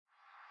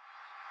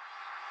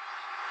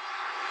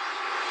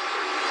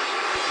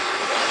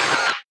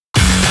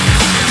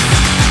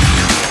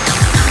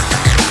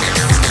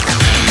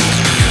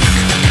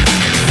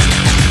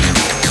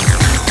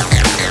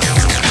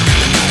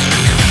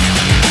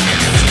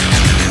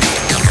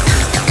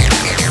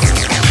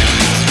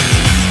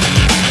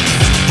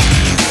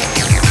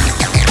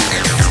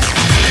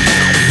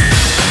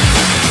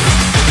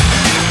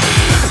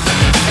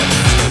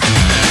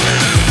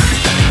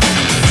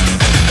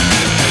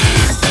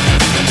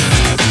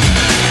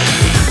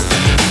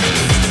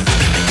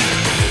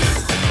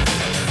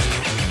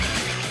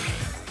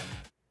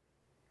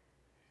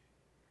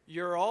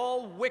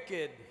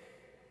wicked,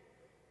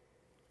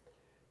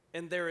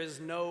 and there is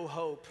no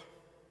hope.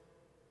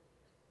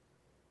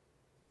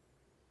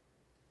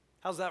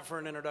 How's that for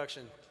an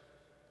introduction?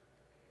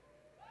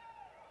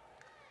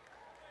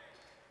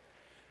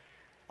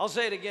 I'll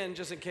say it again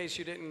just in case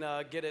you didn't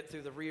get it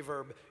through the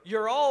reverb.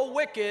 You're all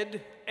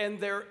wicked, and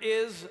there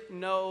is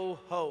no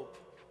hope.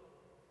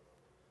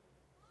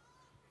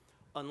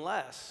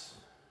 Unless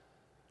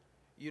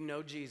you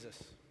know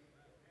Jesus.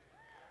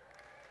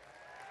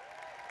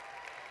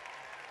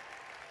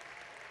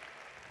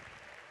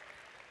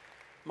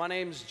 My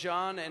name's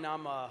John, and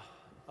I'm a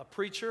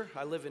preacher.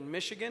 I live in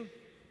Michigan.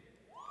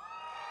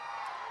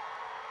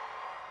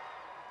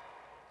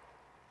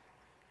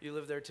 You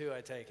live there too, I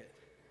take it.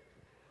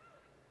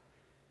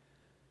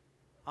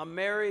 I'm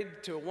married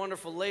to a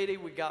wonderful lady.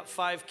 We got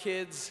 5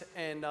 kids,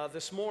 and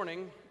this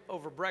morning,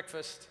 over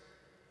breakfast,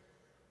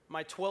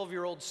 my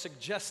 12-year-old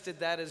suggested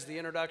that as the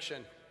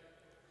introduction.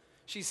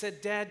 She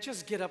said, "Dad,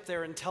 just get up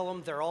there and tell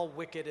them they're all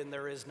wicked and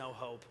there is no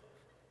hope."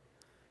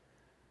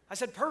 I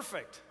said,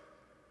 perfect.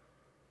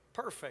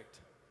 Perfect.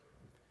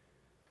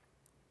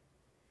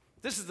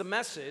 This is the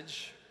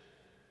message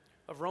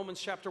of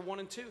Romans chapter 1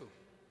 and 2.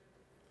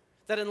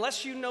 That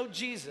unless you know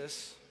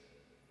Jesus,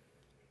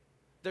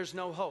 there's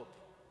no hope.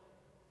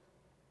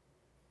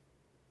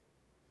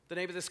 The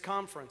name of this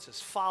conference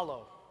is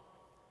Follow.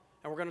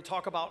 And we're going to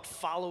talk about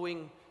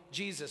following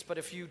Jesus. But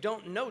if you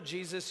don't know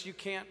Jesus, you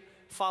can't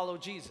follow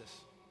Jesus.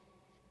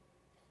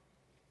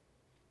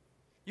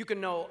 You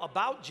can know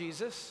about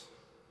Jesus.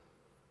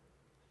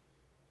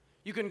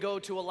 You can go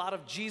to a lot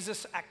of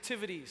Jesus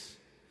activities.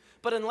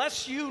 But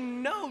unless you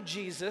know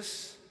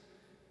Jesus,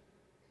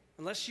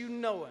 unless you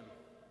know him,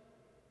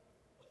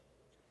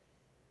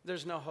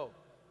 there's no hope.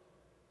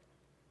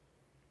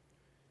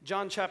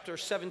 John chapter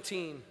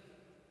 17,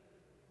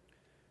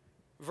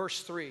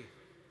 verse 3.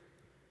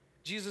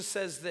 Jesus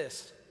says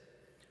this,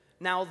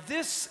 "Now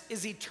this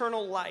is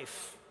eternal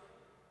life,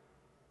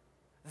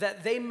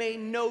 that they may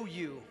know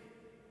you,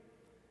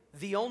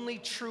 the only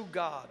true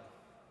God,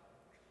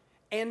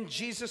 and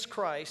Jesus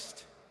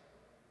Christ,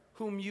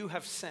 whom you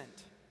have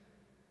sent."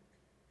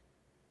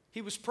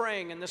 He was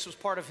praying, and this was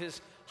part of his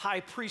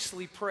high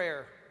priestly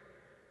prayer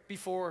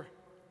before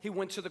he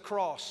went to the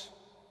cross.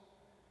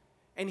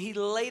 And he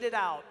laid it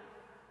out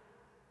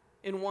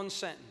in one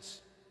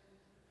sentence.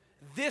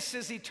 This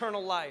is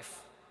eternal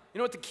life. You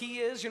know what the key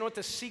is? You know what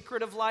the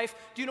secret of life?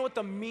 Do you know what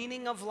the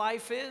meaning of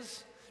life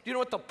is? Do you know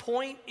what the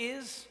point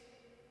is?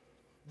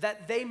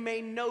 That they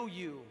may know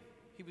you.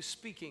 He was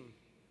speaking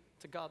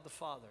to God the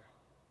Father,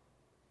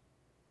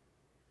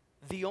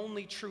 the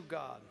only true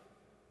God,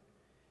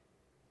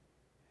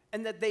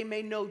 and that they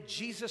may know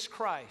Jesus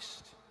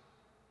Christ,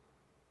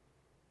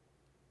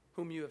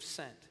 whom you have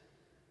sent.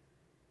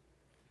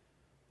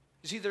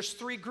 You see, there's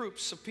 3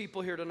 groups of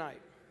people here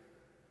tonight.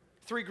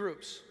 3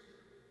 groups.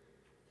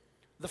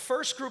 The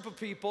first group of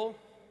people,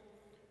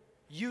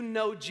 you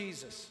know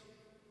Jesus.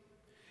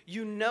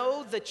 You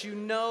know that you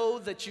know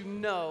that you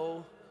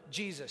know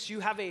Jesus.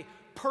 You have a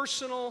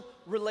personal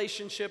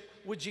relationship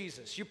with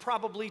Jesus. You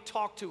probably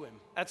talked to him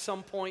at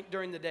some point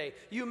during the day.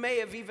 You may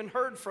have even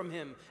heard from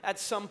him at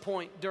some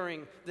point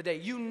during the day.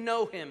 You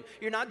know him.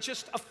 You're not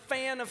just a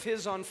fan of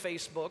his on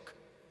Facebook.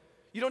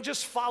 You don't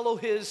just follow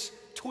his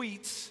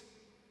tweets.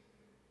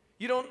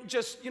 You don't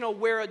just,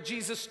 wear a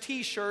Jesus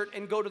t-shirt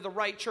and go to the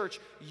right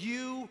church.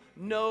 You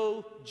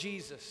know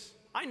Jesus.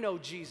 I know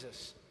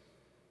Jesus.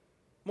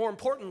 More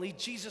importantly,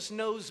 Jesus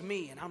knows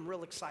me, and I'm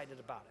real excited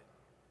about it.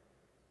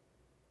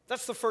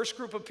 That's the first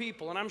group of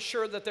people, and I'm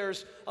sure that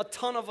there's a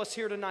ton of us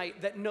here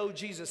tonight that know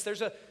Jesus.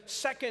 There's a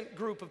second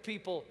group of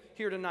people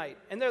here tonight,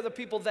 and they're the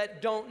people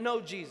that don't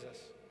know Jesus.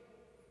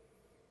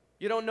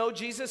 You don't know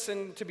Jesus,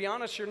 and to be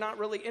honest, you're not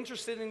really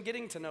interested in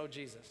getting to know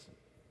Jesus.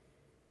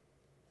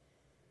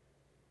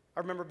 I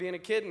remember being a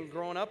kid and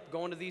growing up,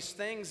 going to these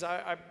things.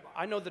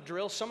 I know the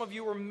drill. Some of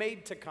you were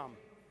made to come.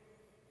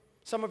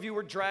 Some of you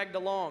were dragged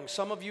along.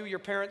 Some of you, your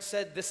parents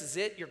said, "This is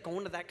it, you're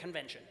going to that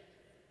convention."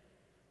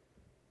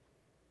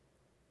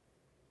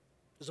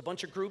 There's a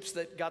bunch of groups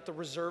that got the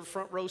reserved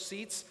front row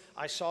seats.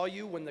 I saw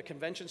you when the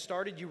convention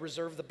started. You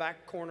reserved the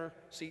back corner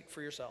seat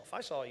for yourself.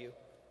 I saw you.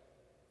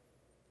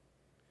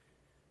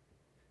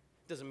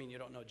 Doesn't mean you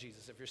don't know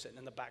Jesus if you're sitting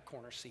in the back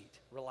corner seat.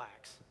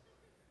 Relax.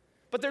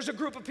 But there's a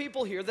group of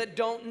people here that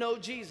don't know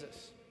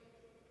Jesus.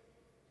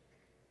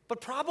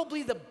 But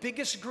probably the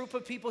biggest group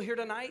of people here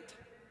tonight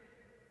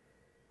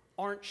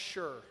aren't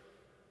sure.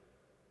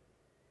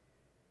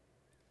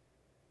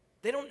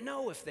 They don't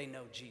know if they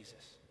know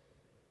Jesus.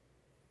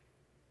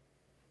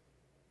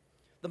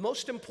 The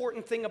most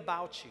important thing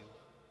about you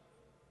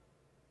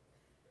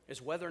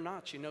is whether or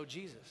not you know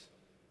Jesus.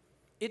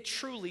 It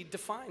truly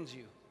defines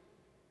you.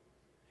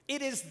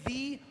 It is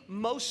the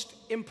most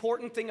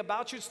important thing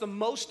about you. It's the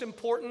most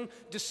important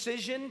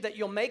decision that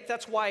you'll make.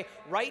 That's why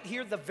right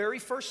here, the very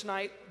first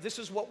night, this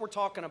is what we're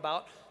talking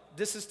about.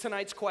 This is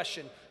tonight's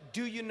question.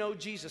 Do you know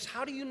Jesus?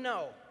 How do you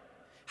know?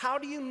 How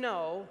do you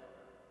know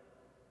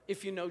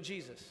if you know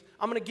Jesus?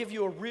 I'm going to give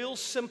you a real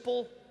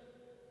simple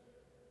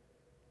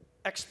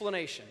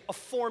explanation, a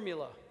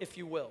formula, if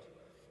you will.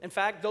 In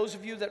fact, those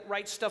of you that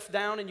write stuff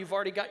down and you've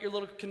already got your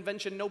little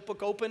convention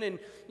notebook open and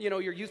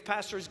your youth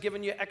pastor is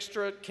giving you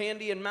extra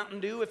candy and Mountain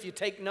Dew if you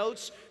take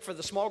notes for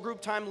the small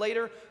group time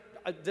later,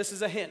 this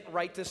is a hint,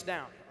 write this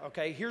down,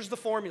 okay? Here's the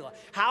formula.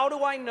 How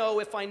do I know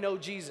if I know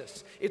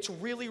Jesus? It's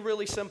really,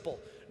 really simple.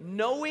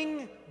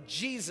 Knowing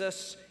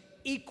Jesus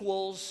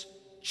equals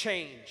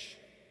change.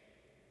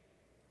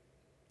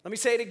 Let me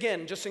say it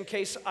again, just in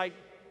case I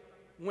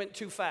went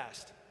too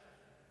fast.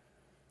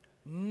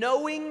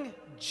 Knowing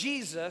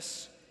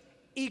Jesus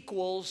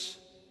equals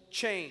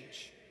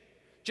change.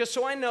 Just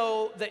so I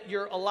know that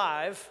you're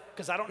alive,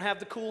 because I don't have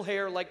the cool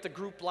hair like the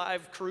group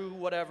live crew,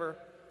 whatever,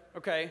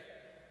 okay?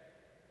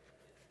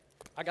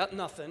 I got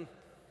nothing.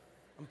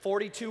 I'm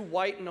 42,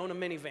 white, and own a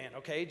minivan,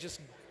 okay? Just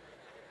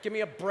give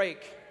me a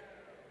break.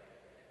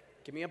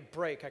 Give me a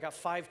break. I got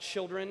 5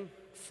 children.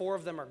 4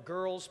 of them are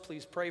girls.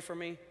 Please pray for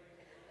me.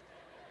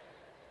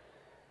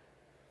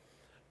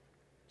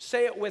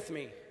 Say it with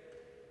me.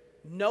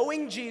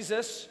 Knowing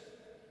Jesus.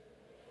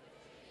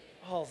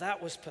 Oh,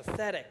 that was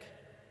pathetic.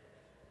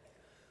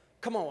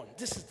 Come on,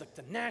 this is the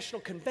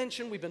national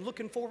convention. We've been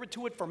looking forward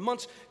to it for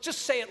months.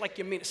 Just say it like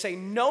you mean it. Say,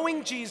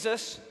 knowing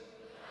Jesus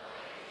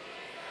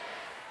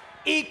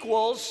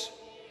equals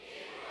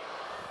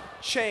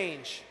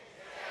change.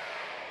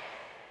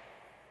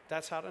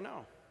 That's how to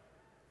know.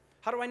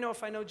 How do I know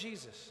if I know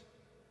Jesus?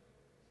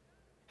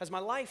 Has my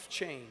life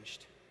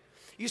changed?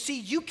 You see,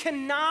 you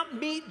cannot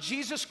meet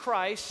Jesus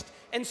Christ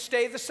and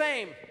stay the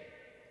same.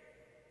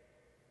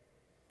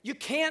 You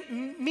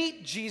can't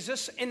meet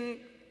Jesus and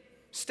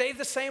stay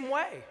the same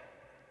way.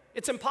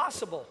 It's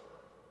impossible.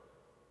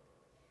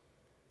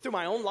 Through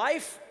my own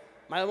life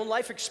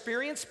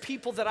experience,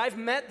 people that I've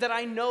met that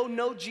I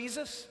know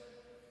Jesus,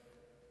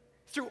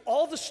 through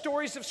all the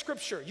stories of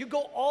Scripture, you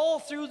go all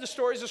through the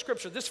stories of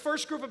Scripture. This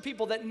first group of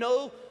people that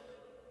know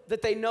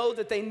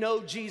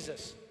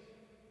Jesus,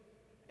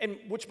 and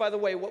which, by the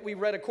way, what we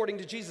read according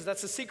to Jesus,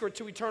 that's the secret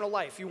to eternal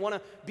life. You want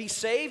to be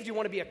saved, you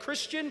want to be a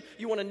Christian,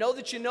 you want to know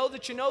that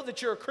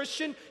you're a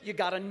Christian, you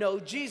got to know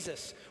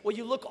Jesus. Well,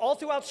 you look all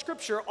throughout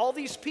Scripture, all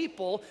these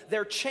people,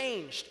 they're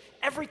changed.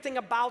 Everything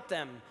about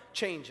them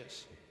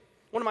changes.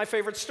 One of my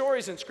favorite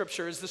stories in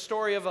Scripture is the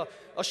story of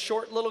a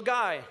short little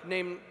guy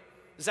named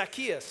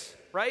Zacchaeus,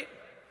 right?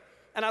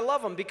 And I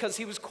love him because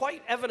he was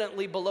quite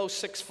evidently below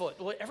 6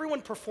 foot. Well,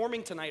 everyone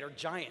performing tonight are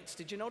giants.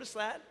 Did you notice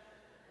that?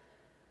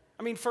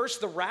 I mean, first,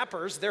 the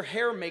rappers, their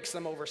hair makes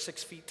them over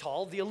 6 feet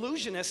tall. The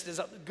illusionist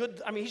is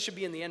good. I mean, he should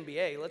be in the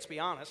NBA, let's be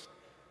honest.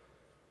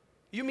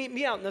 You meet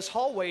me out in this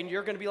hallway and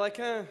you're going to be like,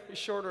 he's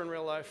shorter in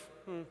real life.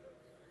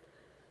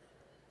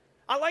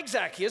 I like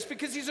Zacchaeus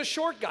because he's a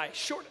short guy.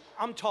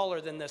 I'm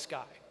taller than this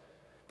guy.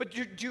 But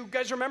do you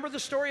guys remember the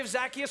story of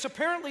Zacchaeus?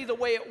 Apparently, the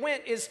way it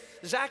went is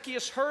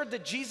Zacchaeus heard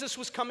that Jesus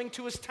was coming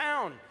to his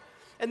town.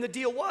 And the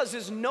deal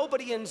is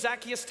nobody in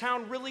Zacchaeus'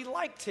 town really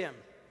liked him.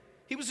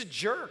 He was a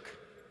jerk.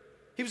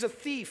 He was a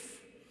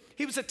thief.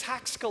 He was a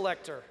tax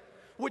collector,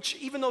 which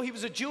even though he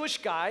was a Jewish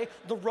guy,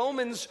 the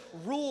Romans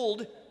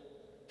ruled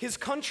his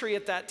country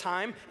at that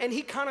time, and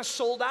he kind of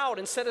sold out.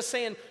 Instead of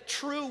saying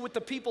true with the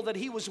people that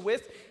he was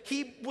with,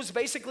 he was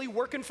basically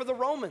working for the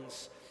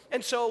Romans.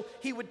 And so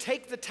he would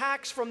take the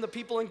tax from the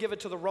people and give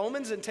it to the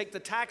Romans, and take the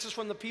taxes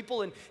from the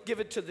people and give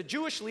it to the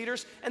Jewish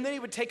leaders, and then he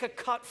would take a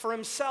cut for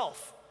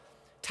himself.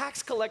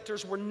 Tax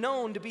collectors were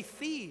known to be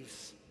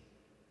thieves.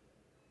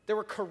 They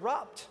were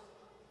corrupt.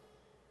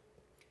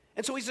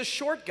 And so he's a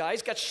short guy.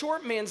 He's got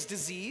short man's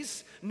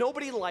disease.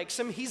 Nobody likes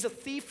him. He's a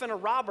thief and a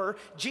robber.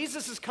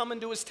 Jesus is coming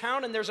to his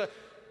town, and there's a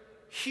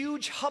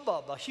huge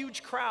hubbub, a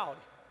huge crowd.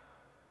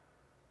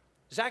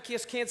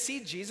 Zacchaeus can't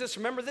see Jesus.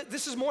 Remember,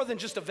 this is more than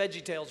just a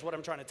VeggieTales, is what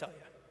I'm trying to tell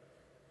you.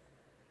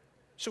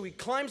 So he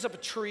climbs up a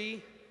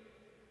tree.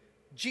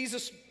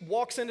 Jesus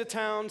walks into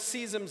town,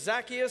 sees him.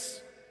 Zacchaeus,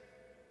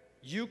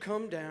 you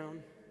come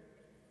down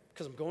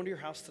because I'm going to your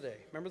house today.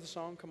 Remember the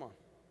song? Come on.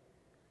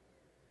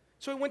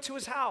 So he went to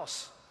his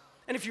house.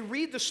 And if you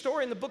read the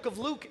story in the book of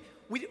Luke,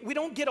 we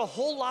don't get a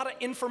whole lot of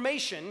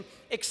information,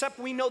 except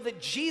we know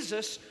that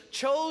Jesus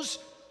chose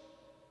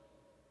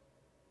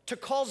to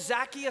call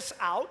Zacchaeus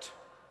out,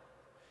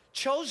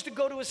 chose to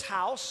go to his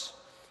house.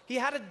 He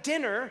had a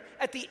dinner.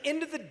 At the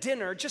end of the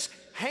dinner, just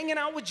hanging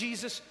out with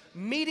Jesus,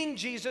 meeting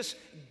Jesus,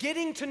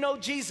 getting to know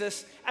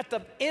Jesus. At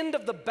the end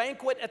of the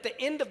banquet, at the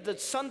end of the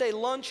Sunday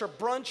lunch or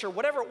brunch or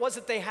whatever it was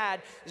that they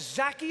had,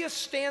 Zacchaeus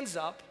stands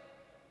up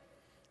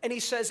and he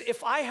says,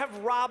 if I have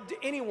robbed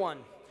anyone,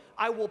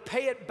 I will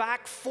pay it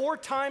back 4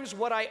 times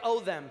what I owe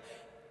them.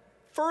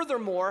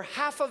 Furthermore,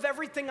 half of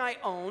everything I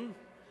own,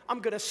 I'm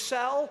going to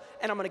sell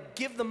and I'm going to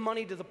give the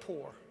money to the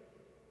poor.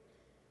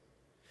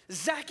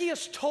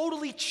 Zacchaeus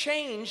totally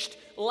changed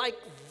like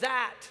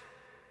that.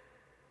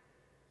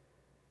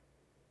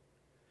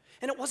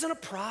 And it wasn't a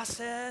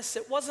process.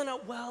 It wasn't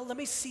let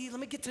me see, let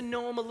me get to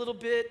know him a little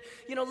bit.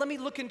 Let me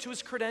look into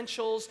his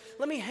credentials.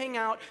 Let me hang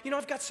out.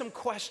 I've got some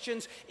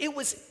questions. It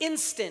was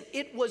instant.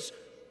 It was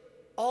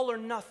all or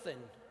nothing.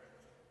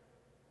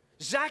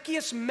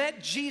 Zacchaeus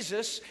met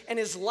Jesus and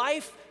his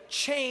life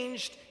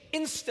changed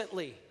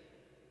instantly.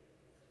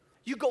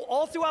 You go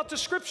all throughout the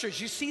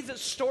scriptures, you see the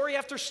story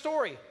after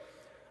story.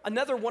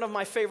 Another one of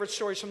my favorite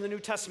stories from the New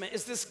Testament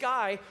is this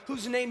guy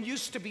whose name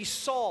used to be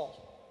Saul.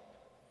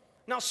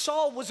 Now,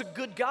 Saul was a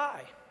good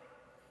guy.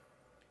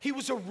 He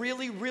was a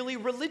really, really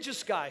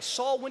religious guy.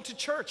 Saul went to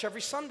church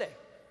every Sunday.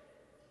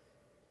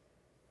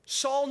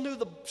 Saul knew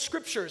the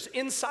scriptures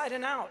inside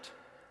and out.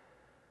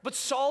 But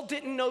Saul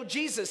didn't know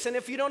Jesus, and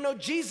if you don't know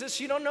Jesus,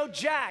 you don't know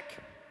Jack.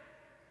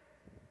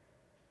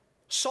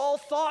 Saul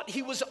thought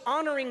he was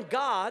honoring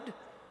God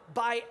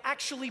by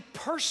actually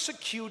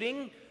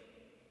persecuting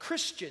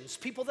Christians,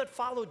 people that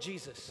follow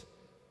Jesus.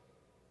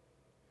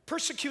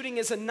 Persecuting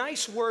is a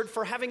nice word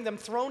for having them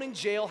thrown in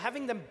jail,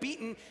 having them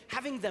beaten,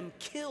 having them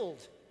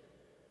killed.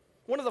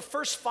 One of the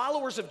first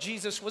followers of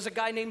Jesus was a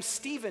guy named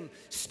Stephen.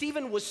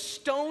 Stephen was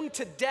stoned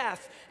to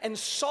death, and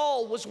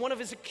Saul was one of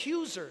his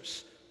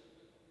accusers.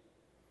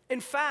 In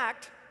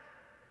fact,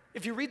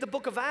 if you read the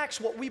book of Acts,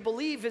 what we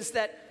believe is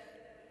that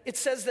it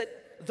says that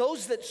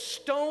those that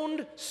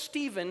stoned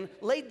Stephen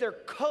laid their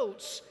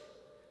coats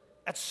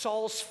at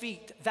Saul's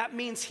feet. That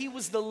means he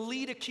was the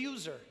lead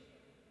accuser.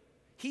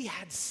 He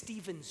had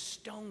Stephen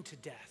stoned to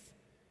death.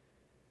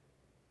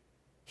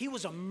 He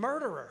was a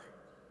murderer.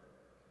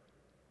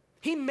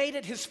 He made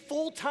it his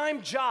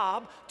full-time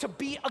job to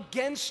be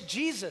against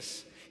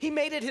Jesus. He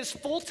made it his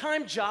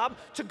full-time job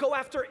to go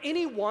after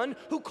anyone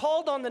who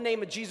called on the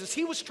name of Jesus.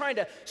 He was trying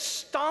to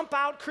stomp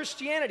out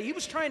Christianity. He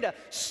was trying to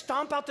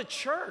stomp out the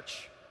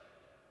church.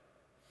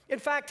 In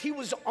fact, he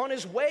was on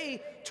his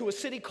way to a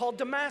city called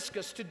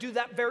Damascus to do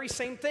that very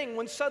same thing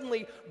when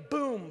suddenly,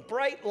 boom,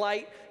 bright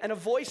light, and a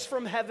voice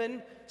from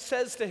heaven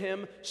says to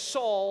him,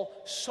 Saul,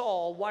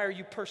 Saul, why are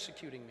you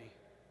persecuting me?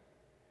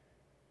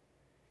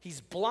 He's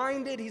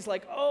blinded. He's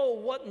like, oh,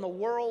 what in the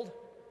world?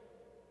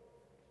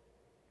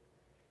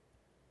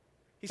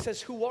 He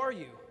says, who are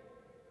you?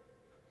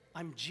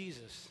 I'm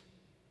Jesus.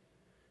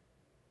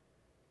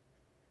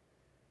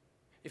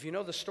 If you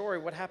know the story,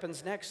 what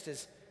happens next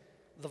is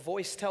the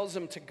voice tells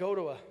him to go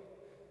to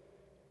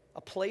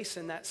a place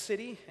in that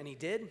city, and he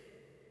did.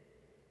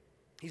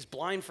 He's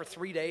blind for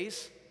 3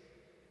 days.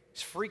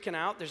 He's freaking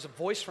out. There's a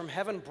voice from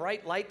heaven,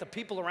 bright light. The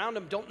people around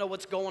him don't know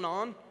what's going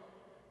on.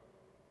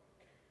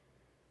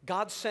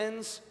 God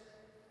sends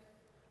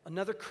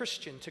another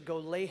Christian to go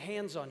lay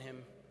hands on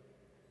him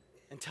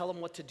and tell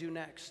him what to do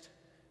next.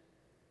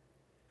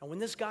 And when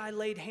this guy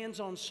laid hands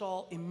on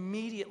Saul,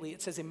 immediately,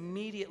 it says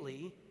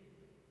immediately,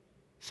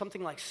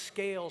 something like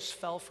scales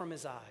fell from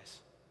his eyes.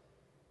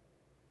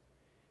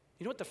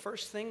 You know what the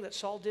first thing that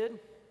Saul did?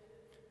 It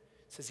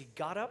says he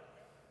got up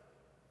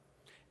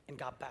and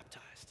got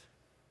baptized.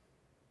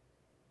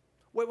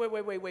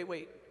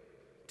 Wait.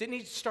 Didn't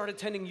he start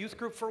attending youth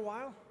group for a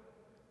while?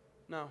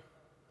 No.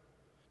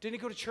 Didn't he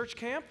go to church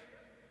camp?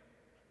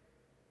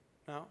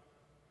 No.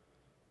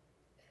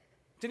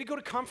 Didn't he go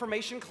to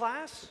confirmation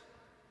class?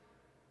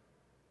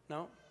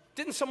 No.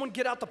 Didn't someone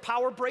get out the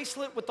power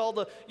bracelet with all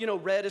the,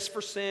 red is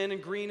for sin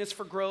and green is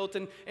for growth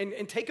and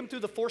take him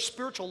through the 4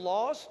 spiritual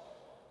laws?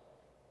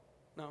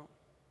 No.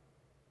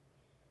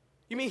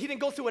 You mean he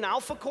didn't go through an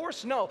alpha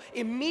course? No.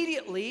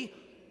 Immediately,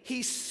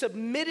 he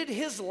submitted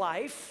his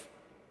life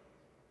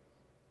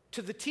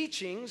to the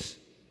teachings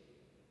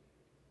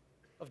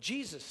of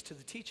Jesus, to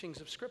the teachings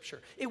of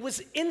Scripture. It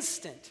was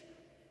instant.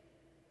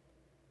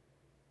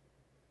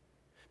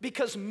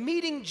 Because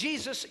meeting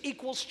Jesus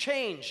equals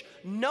change.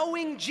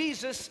 Knowing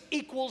Jesus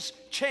equals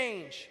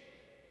change.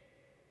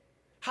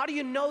 How do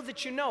you know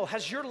that you know?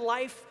 Has your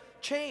life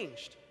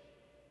changed?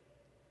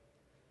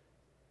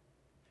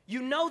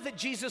 You know that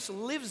Jesus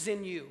lives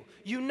in you.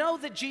 You know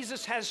that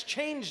Jesus has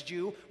changed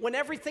you when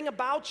everything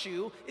about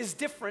you is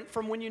different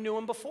from when you knew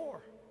him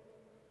before.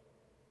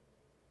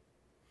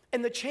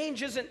 And the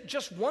change isn't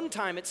just one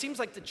time. It seems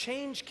like the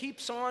change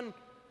keeps on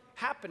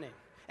happening.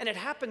 And it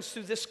happens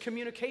through this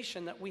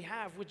communication that we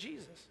have with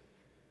Jesus.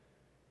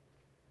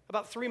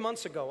 About 3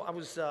 months ago,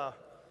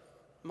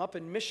 I'm up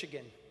in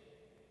Michigan,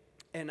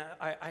 and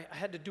I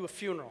had to do a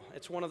funeral.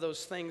 It's one of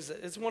those things,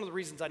 it's one of the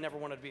reasons I never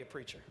wanted to be a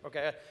preacher,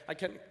 okay?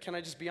 Can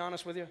I just be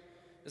honest with you?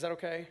 Is that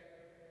okay?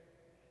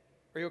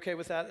 Are you okay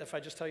with that if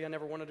I just tell you I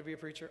never wanted to be a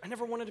preacher? I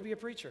never wanted to be a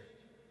preacher.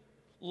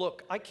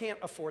 Look, I can't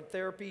afford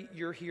therapy.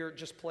 You're here,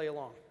 just play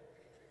along.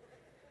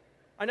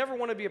 I never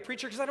want to be a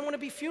preacher because I don't want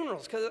to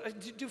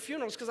do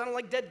funerals because I don't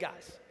like dead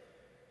guys.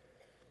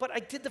 But I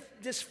did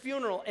this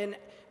funeral, and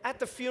at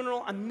the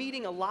funeral, I'm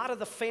meeting a lot of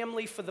the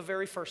family for the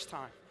very first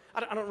time. I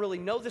don't really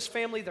know this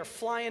family. They're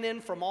flying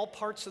in from all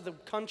parts of the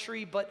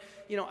country, but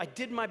I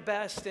did my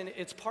best, and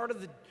it's part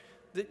of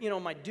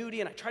my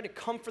duty, and I tried to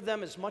comfort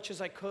them as much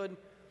as I could.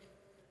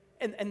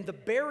 And the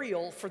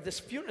burial for this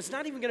funeral, it's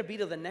not even going to be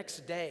till the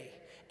next day,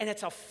 and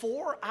it's a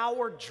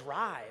 4-hour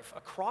drive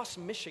across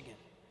Michigan.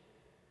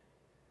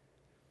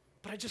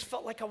 But I just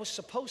felt like I was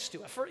supposed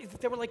to.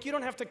 They were like, you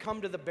don't have to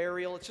come to the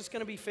burial. It's just going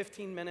to be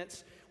 15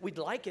 minutes. We'd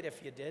like it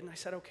if you did. And I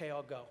said, okay,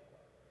 I'll go.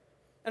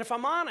 And if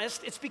I'm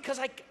honest, it's because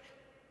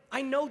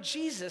I know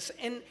Jesus,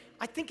 and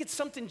I think it's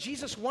something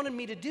Jesus wanted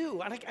me to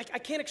do. And I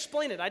can't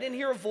explain it. I didn't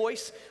hear a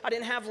voice. I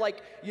didn't have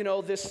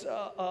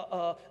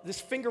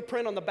this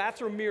fingerprint on the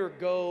bathroom mirror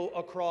go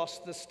across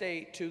the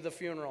state to the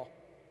funeral.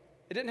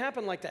 It didn't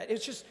happen like that.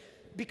 It's just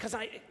because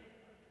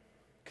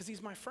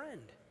he's my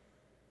friend.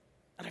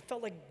 And I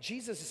felt like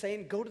Jesus is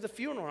saying, go to the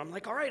funeral. I'm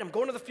like, all right, I'm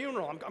going to the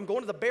funeral. I'm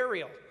going to the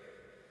burial.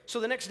 So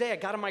the next day I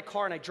got in my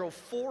car and I drove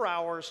 4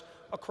 hours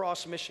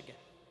across Michigan.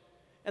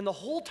 And the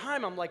whole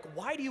time I'm like,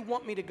 why do you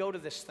want me to go to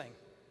this thing?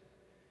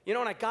 You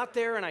know, and I got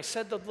there and I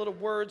said the little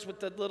words with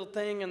the little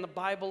thing and the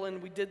Bible,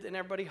 and we did, and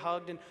everybody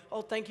hugged, and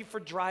oh, thank you for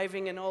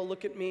driving, and oh,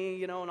 look at me,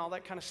 you know, and all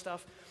that kind of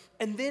stuff.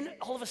 And then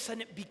all of a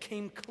sudden it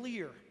became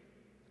clear.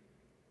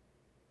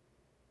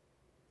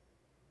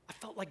 I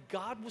felt like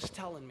God was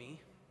telling me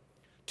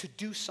to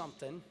do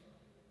something,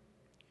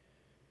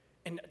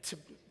 and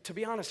to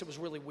be honest, it was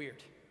really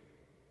weird.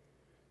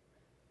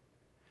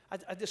 I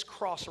had this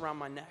cross around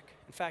my neck.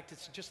 In fact,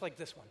 it's just like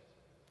this one.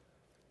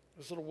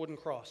 This little wooden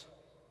cross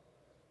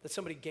that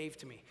somebody gave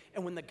to me.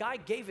 And when the guy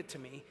gave it to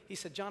me, he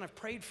said, John, I've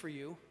prayed for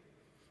you,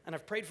 and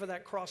I've prayed for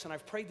that cross, and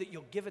I've prayed that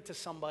you'll give it to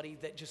somebody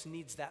that just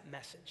needs that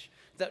message,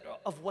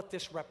 of what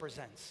this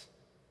represents.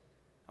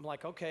 I'm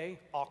like, okay,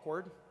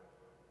 awkward.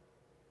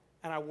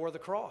 And I wore the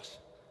cross.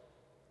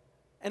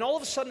 And all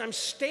of a sudden, I'm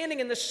standing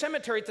in this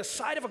cemetery at the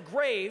side of a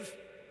grave,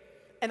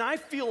 and I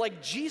feel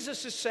like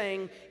Jesus is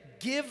saying,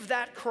 give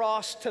that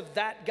cross to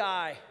that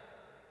guy.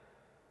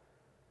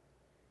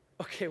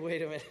 Okay,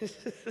 wait a minute.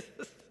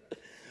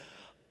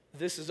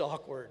 This is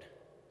awkward.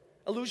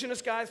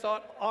 Illusionist guy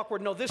thought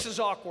awkward. No, this is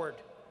awkward.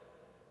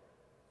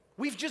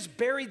 We've just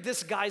buried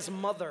this guy's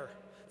mother.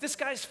 This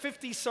guy's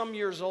 50-some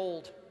years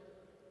old.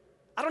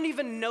 I don't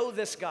even know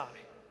this guy.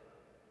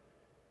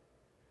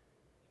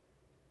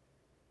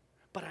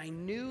 But I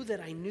knew that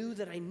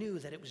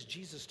it was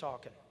Jesus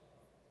talking.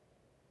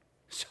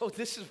 So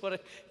this is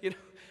what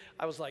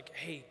I was like,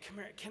 hey, come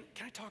here, can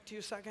I talk to you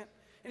a second?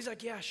 And he's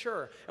like, yeah,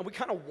 sure. And we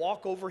kind of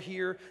walk over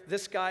here,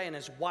 this guy and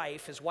his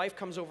wife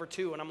comes over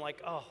too, and I'm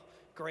like, oh,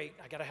 great,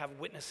 I gotta have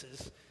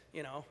witnesses,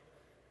 you know.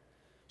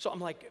 So I'm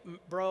like,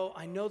 bro,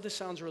 I know this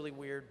sounds really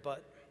weird,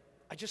 but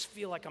I just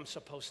feel like I'm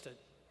supposed to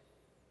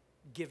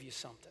give you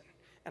something.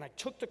 And I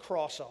took the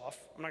cross off.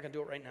 I'm not gonna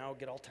do it right now, I'll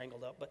get all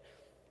tangled up, but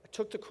I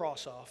took the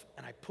cross off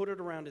and I put it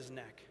around his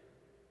neck.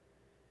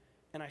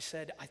 And I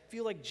said, I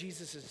feel like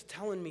Jesus is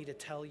telling me to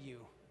tell you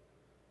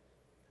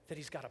that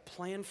he's got a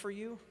plan for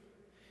you,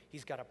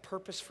 he's got a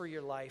purpose for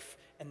your life,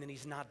 and then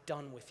he's not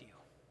done with you.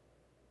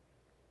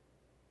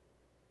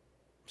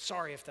 I'm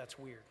sorry if that's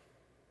weird,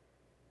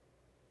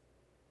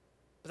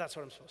 but that's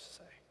what I'm supposed to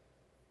say.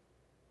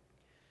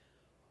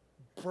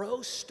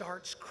 Bro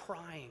starts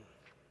crying,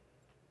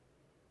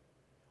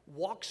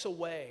 walks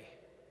away.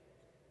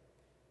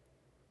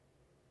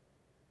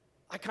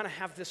 I kind of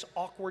have this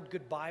awkward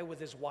goodbye with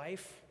his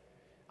wife.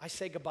 I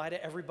say goodbye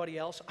to everybody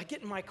else. I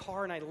get in my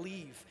car and I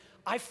leave.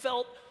 I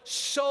felt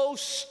so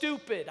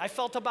stupid. I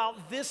felt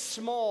about this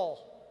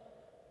small.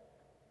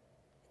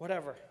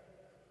 Whatever.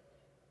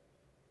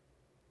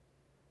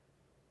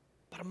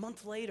 But a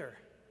month later,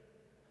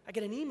 I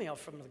get an email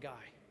from the guy.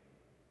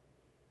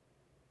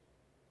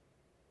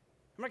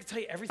 I'm not going to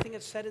tell you everything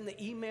that's said in the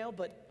email,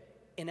 but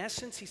in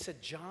essence, he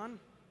said, John,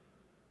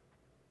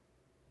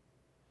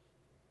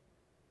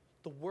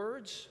 the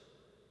words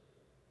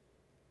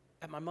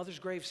at my mother's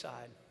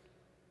graveside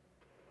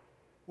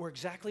were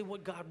exactly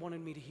what God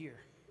wanted me to hear.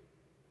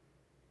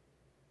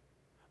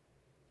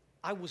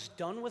 I was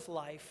done with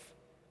life,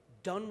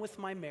 done with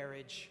my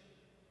marriage,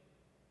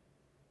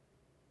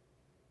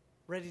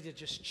 ready to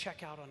just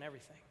check out on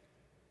everything.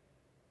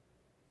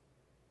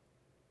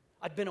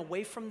 I'd been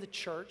away from the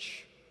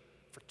church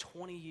for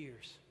 20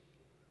 years.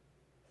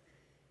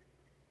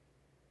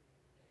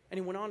 And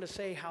he went on to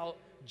say how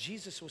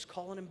Jesus was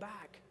calling him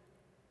back.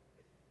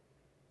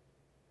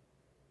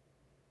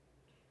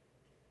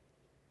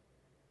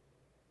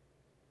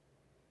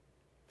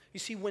 You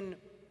see, when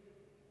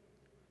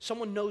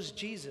someone knows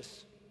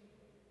Jesus,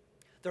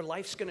 their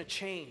life's going to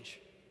change.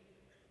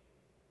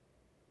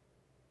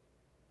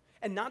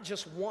 And not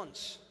just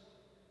once.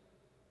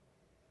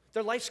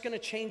 Their life's going to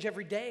change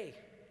every day.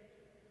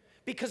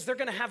 Because they're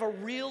going to have a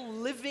real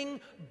living,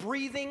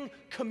 breathing,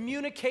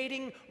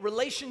 communicating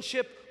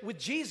relationship with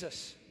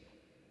Jesus.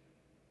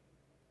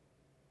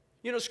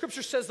 You know,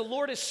 Scripture says the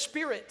Lord is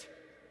spirit.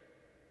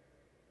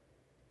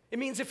 It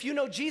means if you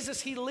know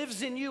Jesus, he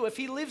lives in you. If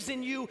he lives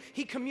in you,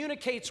 he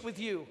communicates with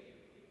you.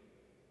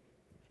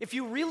 If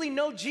you really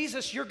know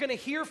Jesus, you're going to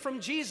hear from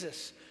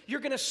Jesus.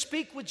 You're going to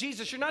speak with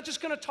Jesus. You're not just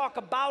going to talk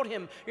about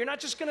him. You're not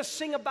just going to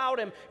sing about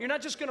him. You're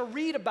not just going to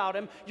read about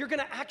him. You're going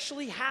to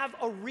actually have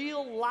a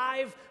real,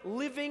 live,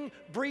 living,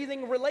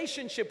 breathing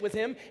relationship with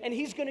him, and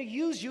he's going to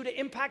use you to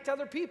impact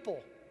other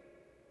people.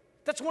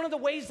 That's one of the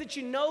ways that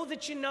you know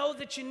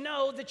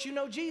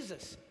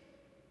Jesus.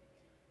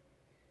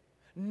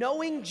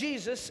 Knowing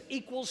Jesus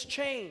equals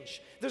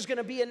change. There's going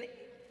to be an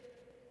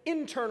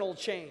internal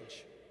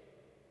change.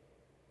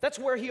 That's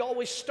where he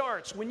always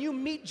starts. When you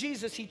meet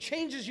Jesus, he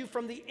changes you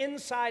from the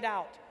inside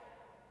out.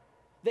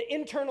 The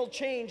internal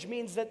change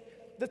means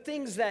that the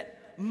things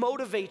that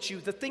motivate you,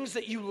 the things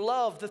that you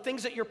love, the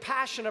things that you're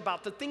passionate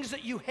about, the things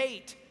that you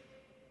hate,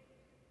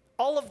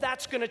 all of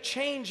that's gonna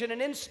change in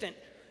an instant.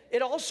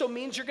 It also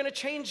means you're gonna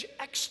change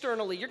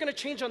externally. You're gonna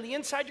change on the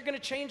inside, you're gonna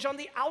change on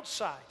the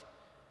outside.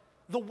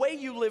 The way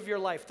you live your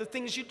life, the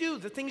things you do,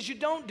 the things you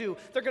don't do,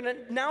 they're gonna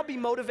now be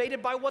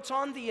motivated by what's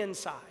on the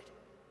inside.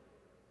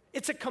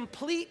 It's a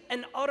complete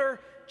and utter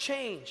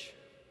change.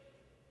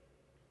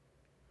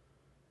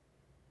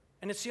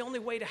 And it's the only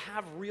way to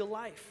have real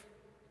life.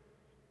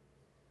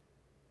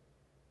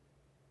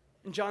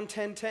 In John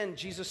 10:10,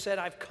 Jesus said,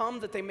 I've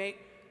come that they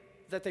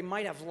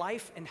might have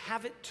life and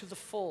have it to the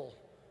full.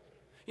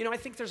 You know, I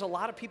think there's a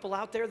lot of people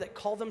out there that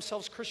call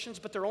themselves Christians,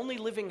 but they're only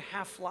living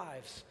half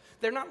lives.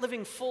 They're not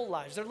living full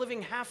lives, they're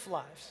living half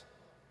lives.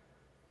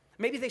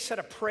 Maybe they said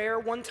a prayer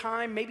one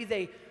time, maybe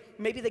they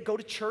go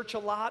to church a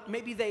lot,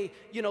 maybe they,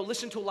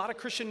 listen to a lot of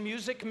Christian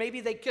music,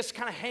 maybe they just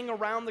kind of hang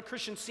around the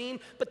Christian scene,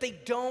 but they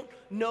don't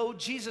know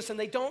Jesus and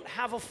they don't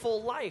have a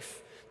full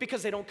life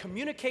because they don't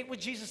communicate with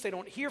Jesus, they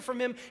don't hear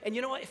from him, and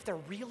you know what, if they're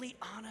really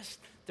honest,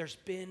 there's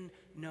been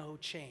no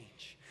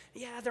change.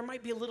 Yeah, there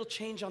might be a little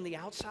change on the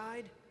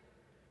outside,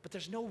 but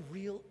there's no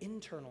real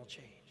internal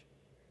change.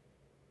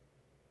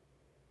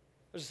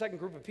 There's a second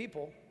group of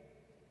people.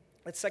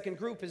 That second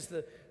group is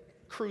the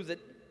crew that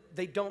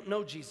they don't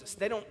know Jesus.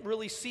 They don't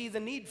really see the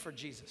need for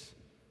Jesus.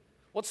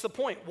 What's the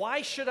point?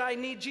 Why should I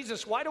need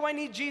Jesus? Why do I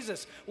need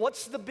Jesus?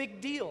 What's the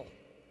big deal?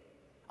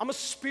 I'm a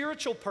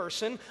spiritual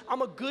person.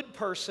 I'm a good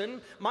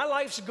person. My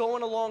life's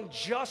going along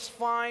just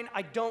fine.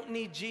 I don't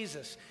need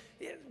Jesus.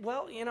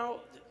 Well,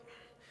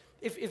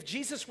 if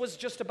Jesus was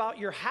just about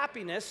your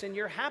happiness and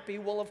you're happy,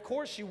 well, of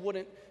course you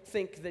wouldn't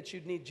think that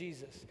you'd need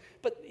Jesus.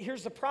 But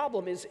here's the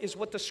problem is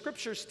what the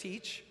scriptures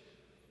teach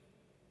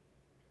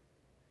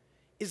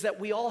is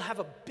that we all have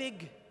a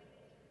big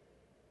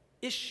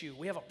issue.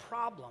 We have a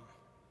problem.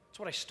 That's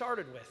what I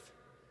started with.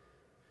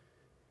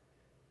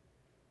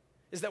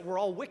 Is that we're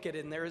all wicked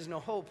and there is no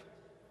hope.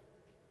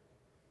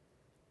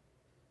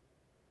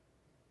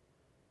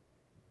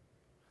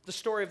 The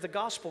story of the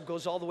gospel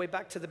goes all the way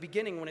back to the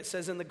beginning when it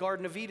says in the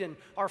Garden of Eden,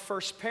 our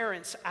first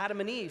parents,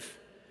 Adam and Eve,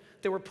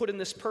 they were put in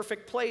this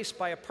perfect place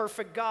by a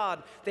perfect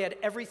God. They had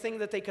everything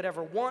that they could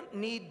ever want,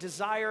 need,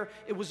 desire.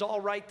 It was all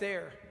right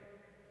there.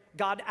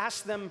 God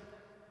asked them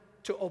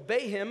to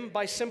obey him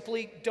by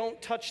simply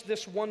don't touch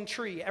this one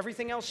tree.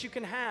 Everything else you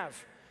can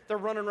have. They're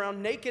running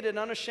around naked and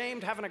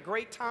unashamed, having a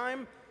great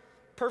time.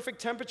 Perfect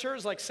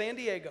temperatures like San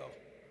Diego.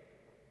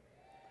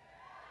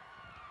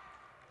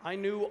 I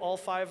knew all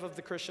 5 of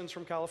the Christians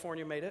from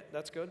California made it.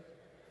 That's good.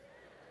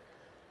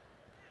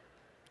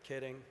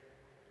 Kidding.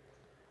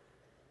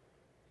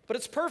 But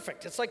it's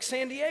perfect. It's like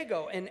San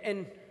Diego.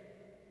 And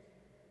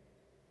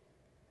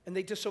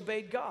they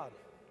disobeyed God.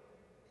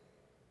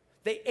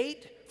 They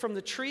ate from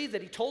the tree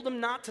that he told them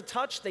not to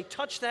touch. They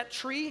touched that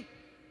tree.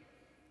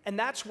 And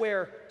that's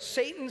where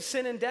Satan,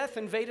 sin, and death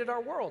invaded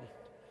our world.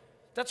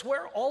 That's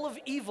where all of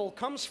evil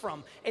comes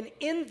from. And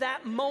in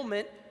that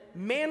moment,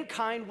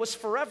 mankind was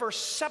forever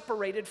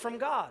separated from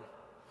God.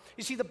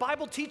 You see, the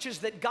Bible teaches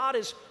that God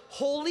is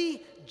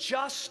holy,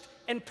 just,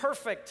 and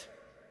perfect.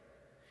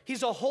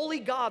 He's a holy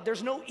God.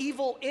 There's no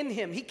evil in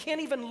him. He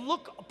can't even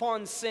look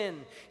upon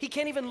sin. He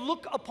can't even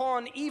look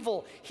upon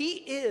evil. He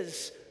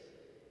is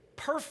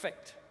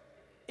perfect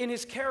in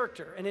his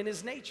character and in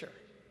his nature.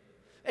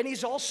 And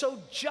he's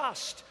also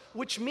just,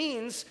 which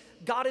means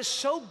God is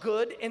so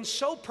good and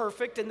so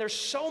perfect and there's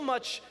so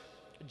much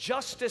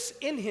justice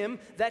in him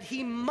that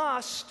he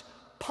must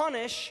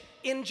punish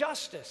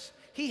injustice.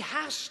 He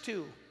has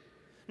to.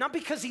 Not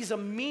because he's a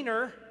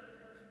meaner.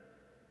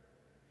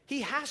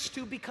 He has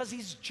to because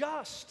he's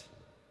just.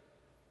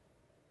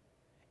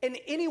 And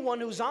anyone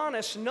who's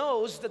honest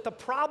knows that the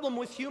problem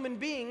with human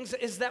beings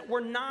is that we're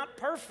not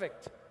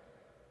perfect.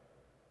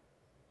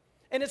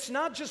 And it's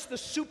not just the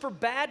super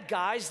bad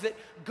guys that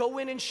go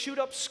in and shoot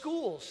up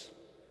schools.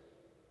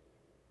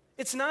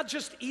 It's not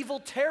just evil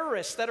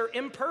terrorists that are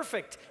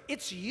imperfect.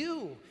 It's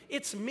you,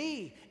 it's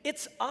me,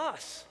 it's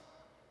us.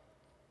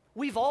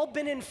 We've all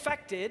been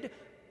infected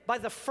by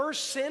the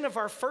first sin of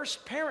our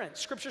first parents.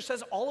 Scripture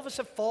says all of us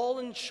have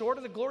fallen short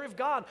of the glory of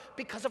God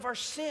because of our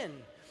sin.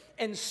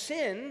 And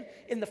sin,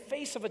 in the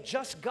face of a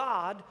just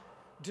God,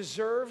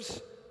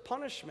 deserves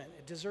punishment.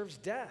 It deserves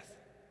death.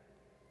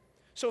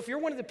 So if you're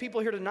one of the people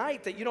here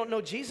tonight that you don't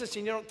know Jesus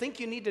and you don't think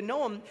you need to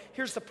know him,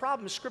 here's the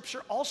problem.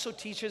 Scripture also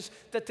teaches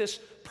that this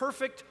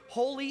perfect,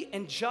 holy,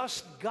 and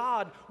just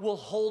God will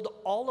hold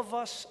all of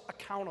us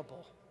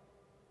accountable.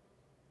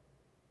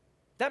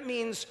 That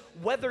means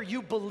whether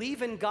you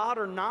believe in God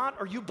or not,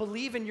 or you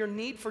believe in your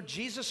need for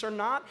Jesus or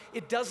not,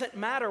 it doesn't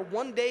matter.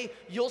 One day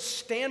you'll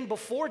stand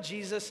before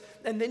Jesus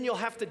and then you'll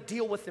have to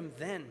deal with him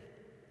then.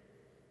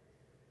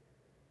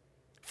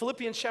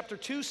 Philippians chapter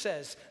 2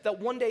 says that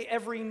one day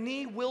every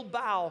knee will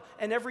bow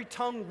and every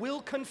tongue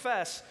will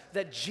confess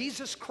that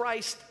Jesus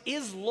Christ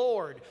is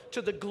Lord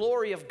to the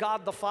glory of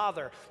God the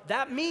Father.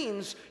 That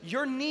means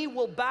your knee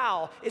will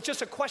bow. It's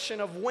just a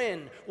question of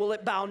when. Will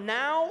it bow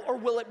now or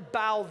will it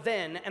bow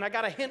then? And I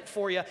got a hint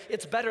for you.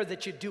 It's better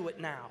that you do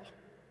it now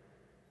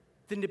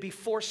than to be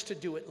forced to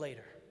do it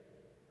later.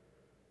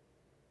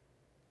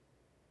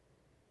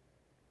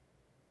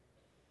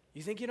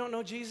 You think you don't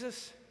know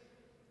Jesus?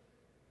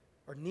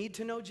 Or need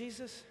to know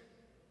Jesus?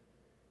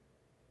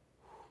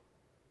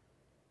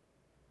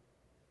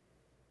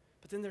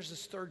 But then there's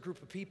this third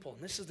group of people,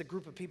 and this is the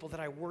group of people that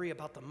I worry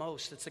about the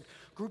most. It's a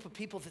group of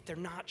people that they're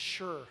not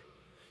sure.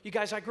 You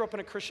guys, I grew up in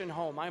a Christian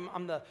home.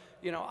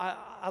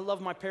 I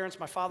love my parents.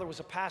 My father was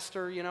a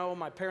pastor,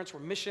 my parents were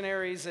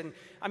missionaries, and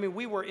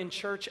we were in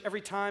church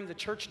every time the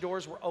church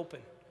doors were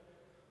open.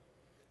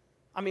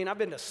 I've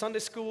been to Sunday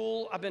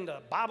school, I've been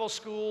to Bible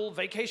school,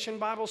 vacation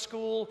Bible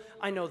school.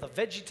 I know the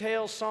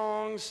VeggieTales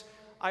songs.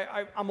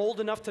 I'm old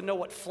enough to know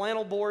what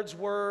flannel boards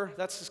were.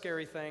 That's the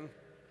scary thing.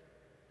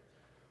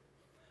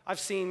 I've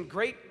seen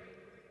great,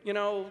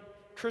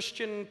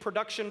 Christian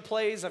production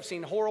plays. I've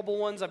seen horrible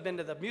ones. I've been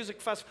to the music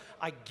festival.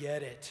 I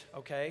get it,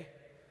 okay?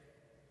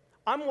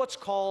 I'm what's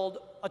called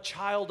a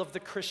child of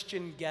the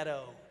Christian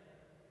ghetto.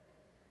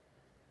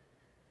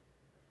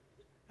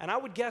 And I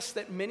would guess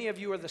that many of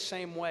you are the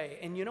same way.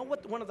 And you know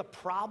what one of the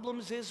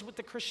problems is with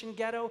the Christian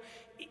ghetto?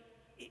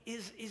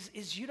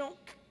 Is you don't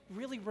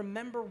really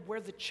remember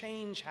where the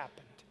change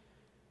happened.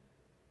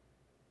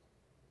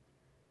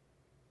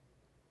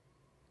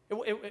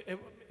 It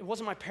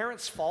wasn't my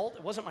parents' fault.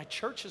 It wasn't my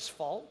church's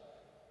fault.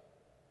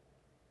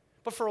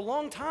 But for a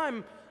long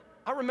time,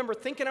 I remember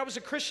thinking I was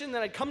a Christian,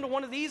 then I'd come to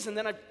one of these, and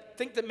then I'd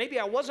think that maybe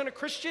I wasn't a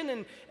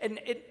Christian,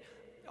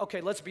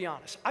 okay, let's be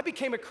honest. I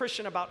became a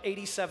Christian about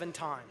 87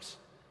 times.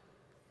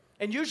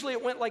 And usually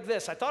it went like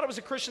this. I thought I was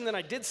a Christian, then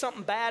I did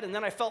something bad, and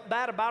then I felt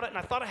bad about it, and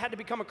I thought I had to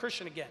become a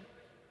Christian again.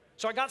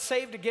 So I got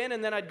saved again,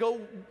 and then I'd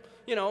go,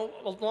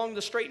 along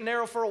the straight and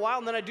narrow for a while,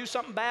 and then I'd do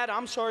something bad.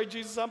 I'm sorry,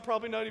 Jesus, I'm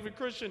probably not even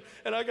Christian,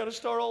 and I got to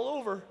start all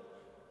over.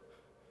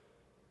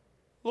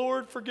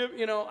 Lord, forgive,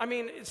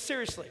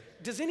 seriously.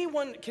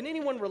 Can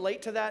anyone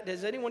relate to that?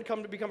 Does anyone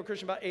come to become a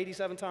Christian about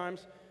 87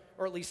 times?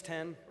 Or at least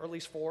 10, or at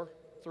least 4,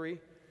 3?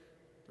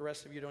 The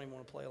rest of you don't even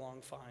want to play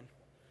along, fine.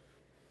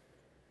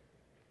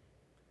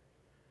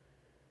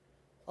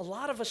 A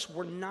lot of us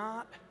were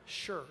not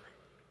sure.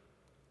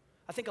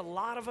 I think a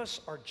lot of us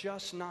are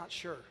just not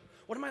sure.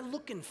 What am I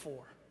looking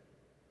for?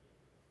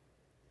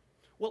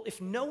 Well,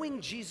 if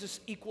knowing Jesus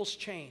equals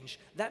change,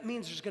 that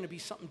means there's going to be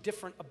something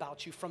different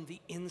about you from the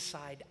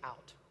inside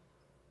out.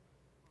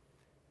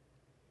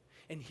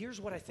 And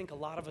here's what I think a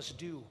lot of us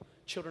do,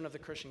 children of the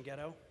Christian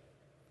ghetto.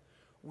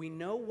 We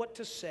know what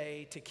to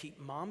say to keep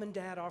mom and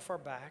dad off our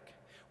back.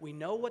 We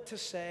know what to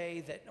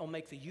say that will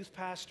make the youth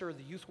pastor or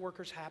the youth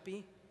workers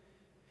happy.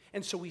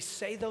 And so we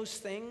say those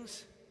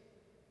things,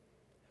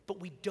 but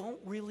we don't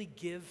really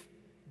give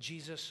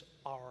Jesus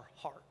our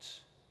hearts.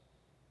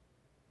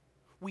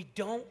 We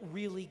don't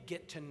really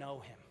get to know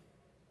him.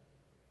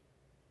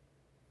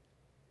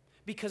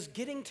 Because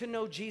getting to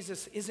know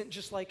Jesus isn't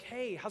just like,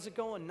 hey, how's it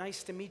going?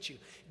 Nice to meet you.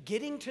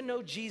 Getting to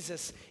know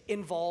Jesus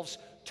involves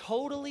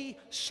totally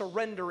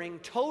surrendering,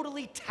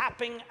 totally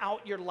tapping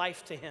out your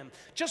life to him,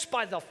 just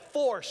by the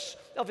force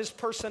of his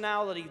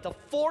personality, the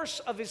force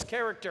of his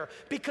character,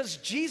 because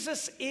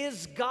Jesus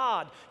is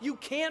God. You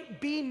can't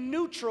be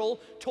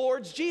neutral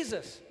towards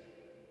Jesus.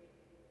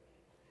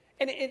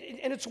 And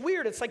it's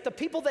weird. It's like the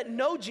people that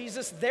know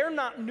Jesus, they're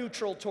not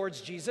neutral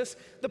towards Jesus.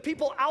 The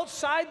people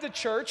outside the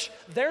church,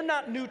 they're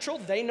not neutral.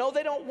 They know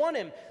they don't want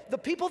him. The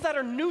people that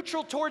are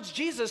neutral towards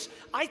Jesus,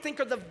 I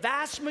think, are the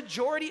vast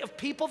majority of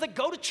people that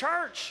go to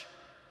church.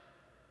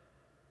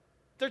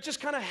 They're just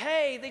kind of,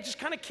 hey, they just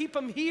kind of keep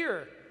him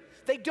here.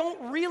 They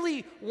don't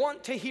really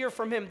want to hear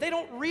from him. They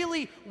don't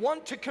really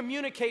want to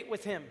communicate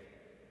with him.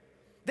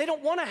 They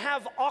don't want to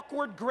have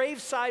awkward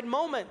graveside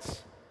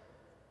moments.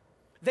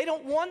 They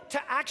don't want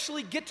to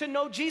actually get to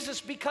know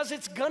Jesus because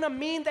it's going to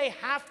mean they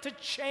have to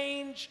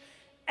change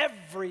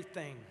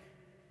everything.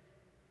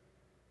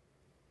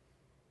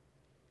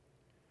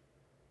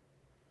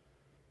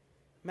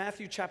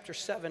 Matthew chapter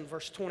 7,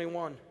 verse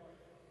 21.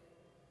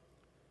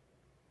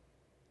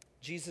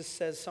 Jesus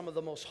says some of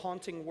the most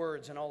haunting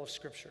words in all of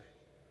Scripture.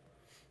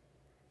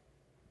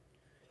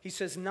 He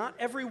says, "Not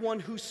everyone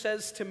who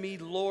says to me,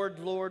 'Lord,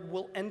 Lord,'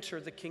 will enter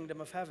the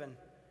kingdom of heaven,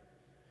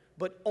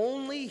 but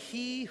only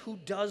he who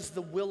does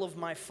the will of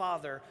my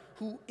Father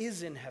who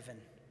is in heaven.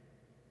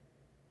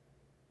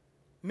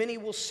 Many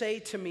will say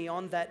to me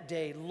on that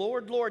day,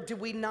 'Lord, Lord, did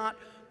we not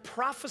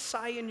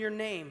prophesy in your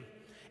name,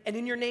 and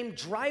in your name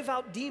drive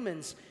out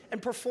demons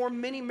and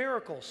perform many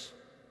miracles?'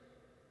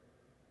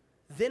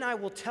 Then I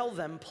will tell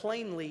them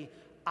plainly,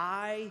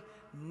 'I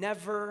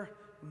never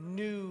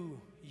knew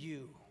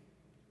you.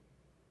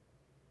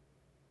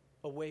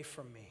 Away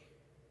from me.'"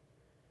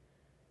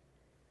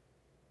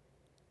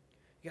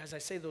 You guys, I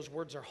say those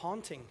words are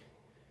haunting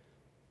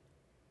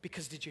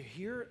because did you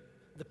hear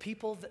The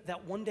people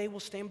that one day will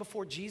stand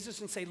before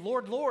Jesus and say,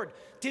 Lord, Lord,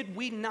 did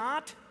we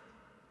not?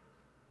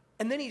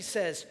 And then he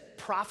says,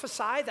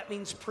 prophesy, that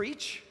means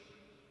preach.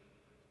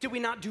 Did we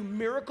not do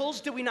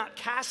miracles? Did we not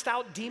cast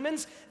out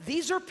demons?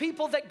 These are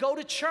people that go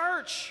to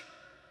church.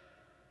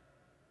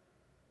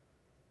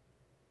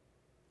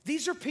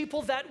 These are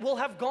people that will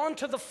have gone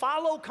to the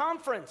Follow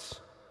conference.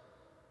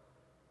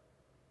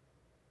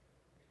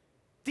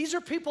 These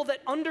are people that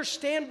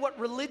understand what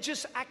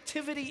religious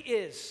activity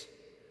is.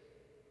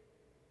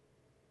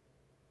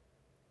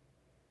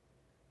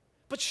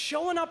 But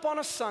showing up on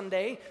a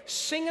Sunday,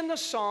 singing the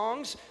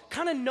songs,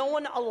 kind of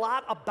knowing a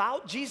lot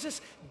about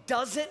Jesus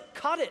doesn't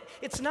cut it.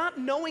 It's not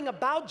knowing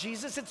about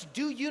Jesus, it's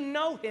do you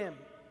know him?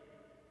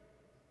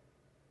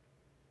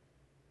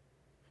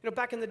 You know,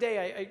 back in the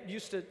day, I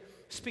used to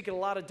speak at a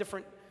lot of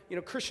different,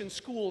 Christian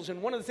schools, and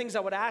one of the things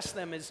I would ask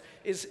them is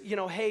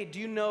hey, do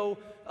you know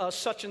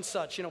such and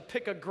such?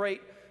 Pick a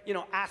great,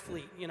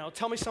 athlete,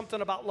 tell me something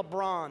about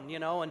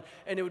LeBron,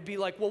 and it would be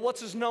like, well, what's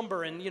his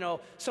number? And,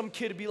 some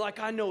kid would be like,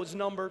 I know his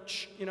number,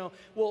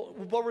 well,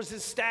 what was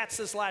his stats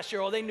this last year?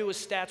 Oh, they knew his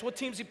stats. What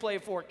teams he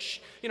played for?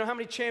 How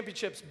many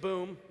championships?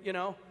 Boom,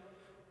 Then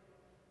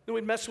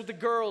we'd mess with the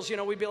girls,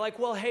 we'd be like,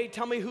 well, hey,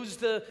 tell me who's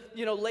the,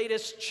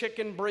 latest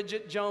chicken,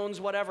 Bridget Jones,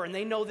 whatever, and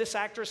they know this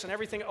actress and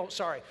everything. Oh,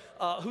 sorry,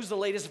 who's the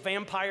latest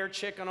vampire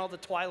chick on all the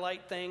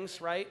Twilight things,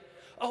 right?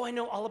 Oh, I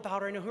know all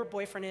about her. I know who her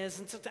boyfriend is.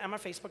 And I'm a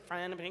Facebook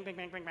friend. Bang, bang,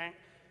 bang, bang, bang.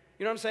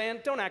 You know what I'm saying?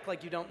 Don't act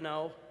like you don't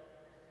know.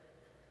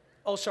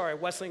 Oh, sorry,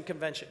 Wesleyan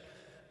Convention.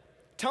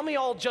 Tell me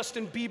all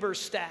Justin Bieber's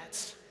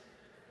stats.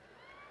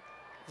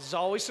 There's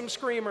always some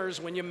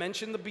screamers when you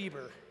mention the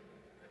Bieber.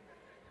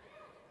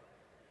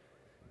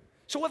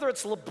 So whether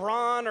it's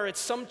LeBron or it's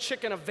some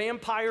chick in a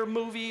vampire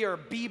movie or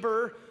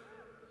Bieber,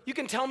 you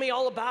can tell me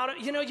all about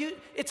it.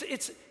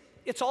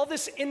 It's all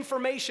this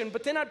information,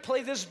 but then I'd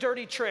play this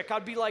dirty trick.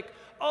 I'd be like,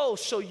 oh,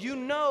 so you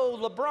know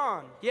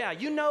LeBron. Yeah,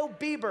 you know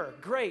Bieber.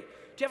 Great.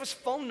 Do you have his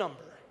phone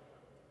number?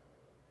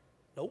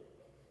 Nope.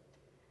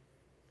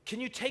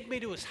 Can you take me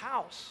to his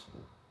house?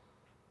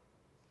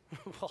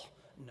 Well,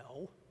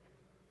 no.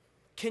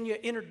 Can you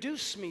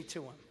introduce me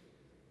to him?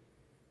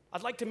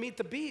 I'd like to meet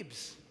the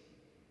Biebs.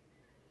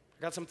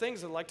 I got some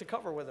things I'd like to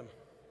cover with him.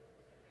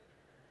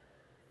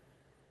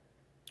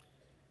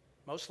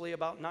 Mostly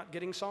about not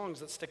getting songs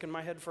that stick in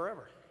my head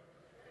forever.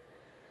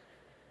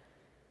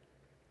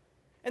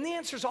 And the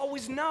answer is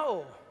always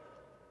no.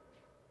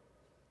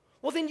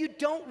 Well, then you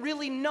don't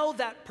really know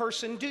that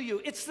person, do you?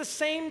 It's the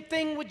same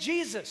thing with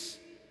Jesus.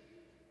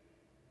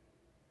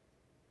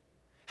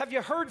 Have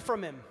you heard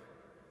from him?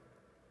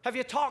 Have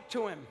you talked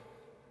to him?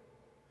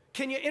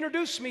 Can you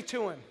introduce me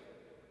to him?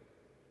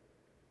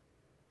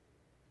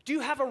 Do you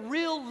have a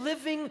real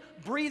living,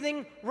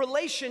 breathing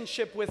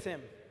relationship with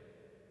him?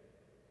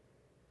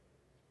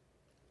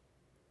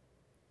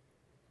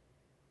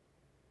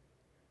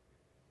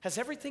 Has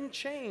everything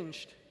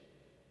changed?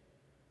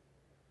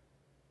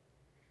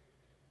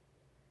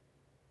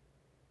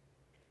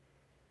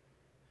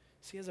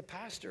 See, as a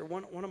pastor,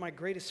 one of my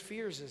greatest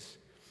fears is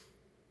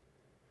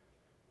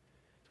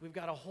we've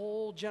got a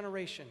whole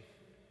generation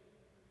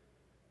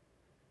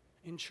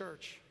in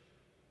church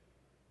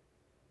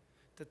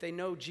that they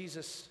know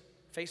Jesus'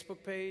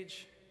 Facebook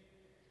page,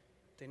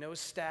 they know his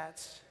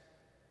stats,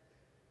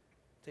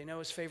 they know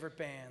his favorite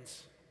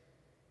bands,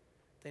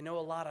 they know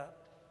a lot of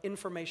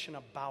information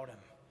about him,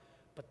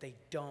 but they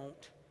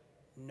don't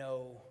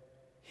know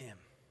him.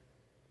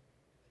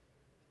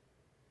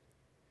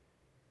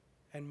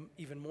 And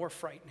even more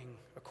frightening,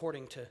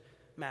 according to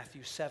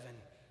Matthew 7,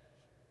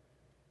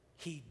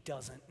 he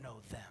doesn't know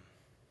them.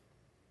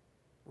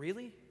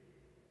 Really?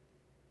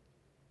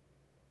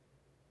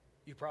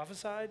 You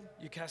prophesied?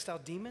 You cast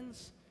out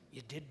demons?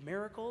 You did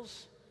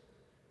miracles?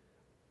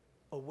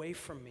 Away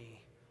from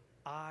me,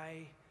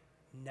 I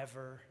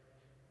never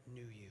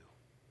knew you.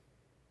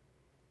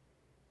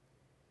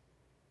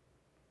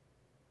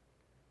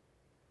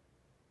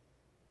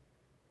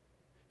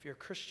 If you're a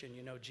Christian,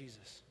 you know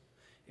Jesus.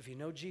 If you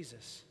know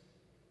Jesus,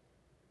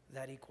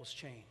 that equals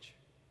change.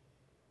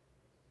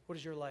 What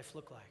does your life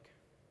look like?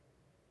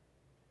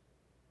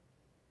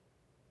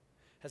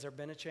 Has there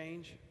been a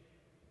change?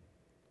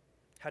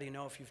 How do you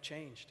know if you've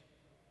changed?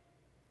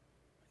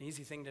 An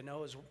easy thing to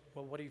know is,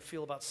 well, what do you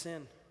feel about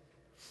sin?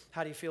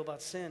 How do you feel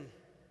about sin?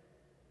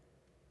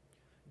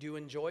 Do you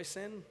enjoy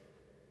sin?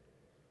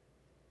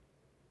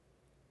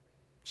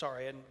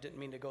 Sorry, I didn't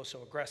mean to go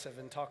so aggressive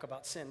and talk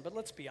about sin, but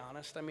let's be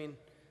honest. I mean,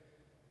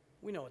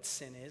 we know what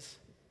sin is.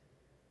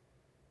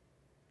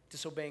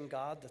 Disobeying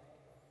God, the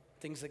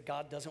things that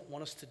God doesn't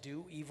want us to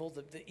do, evil,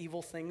 the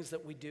evil things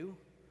that we do.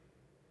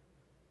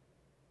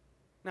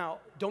 Now,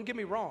 don't get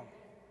me wrong.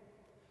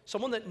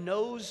 Someone that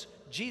knows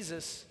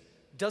Jesus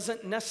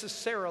doesn't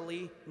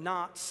necessarily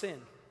not sin.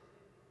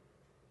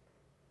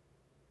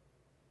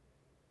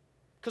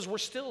 Because we're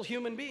still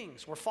human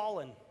beings. We're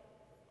fallen.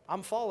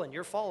 I'm fallen.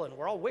 You're fallen.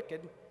 We're all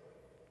wicked.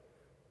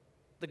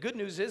 The good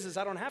news is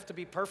I don't have to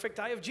be perfect.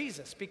 I have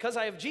Jesus. Because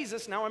I have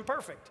Jesus, now I'm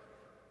perfect.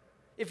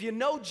 If you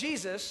know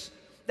Jesus,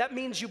 That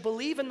means you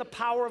believe in the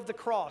power of the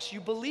cross.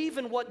 You believe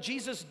in what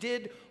Jesus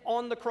did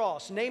on the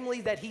cross,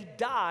 namely that he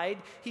died,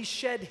 he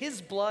shed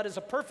his blood as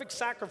a perfect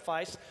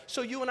sacrifice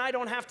so you and I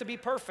don't have to be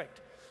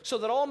perfect. So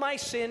that all my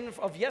sin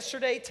of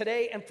yesterday,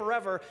 today, and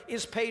forever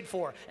is paid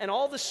for. And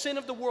all the sin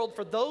of the world,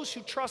 for those who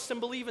trust and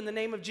believe in the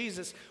name of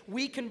Jesus,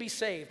 we can be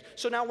saved.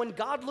 So now when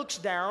God looks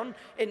down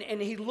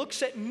and he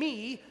looks at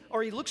me,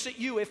 or he looks at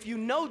you, if you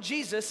know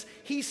Jesus,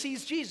 he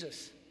sees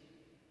Jesus.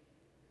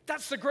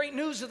 That's the great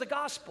news of the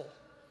gospel.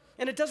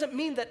 And it doesn't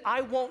mean that I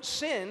won't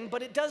sin,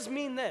 but it does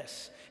mean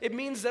this. It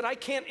means that I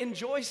can't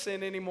enjoy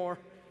sin anymore.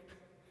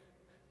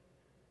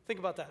 Think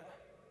about that.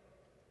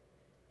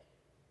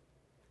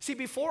 See,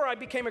 before I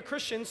became a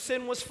Christian,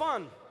 sin was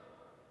fun.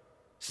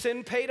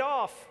 Sin paid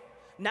off.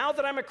 Now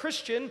that I'm a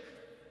Christian,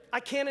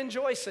 I can't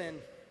enjoy sin.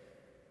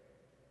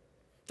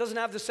 Doesn't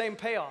have the same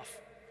payoff.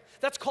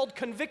 That's called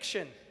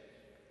conviction.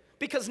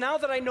 Because now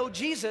that I know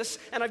Jesus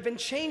and I've been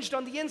changed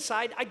on the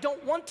inside, I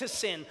don't want to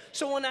sin.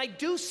 So when I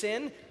do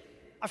sin,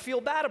 I feel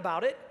bad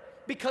about it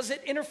because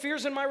it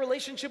interferes in my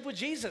relationship with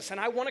Jesus and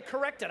I want to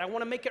correct it. I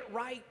want to make it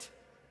right.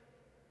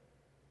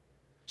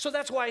 So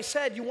that's why I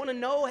said, you want to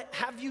know,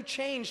 have you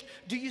changed?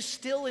 Do you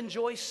still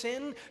enjoy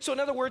sin? So in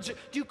other words,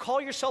 do you call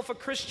yourself a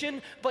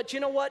Christian, but you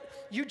know what?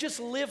 You just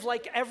live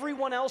like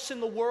everyone else in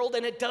the world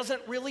and it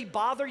doesn't really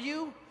bother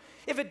you?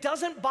 If it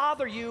doesn't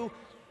bother you,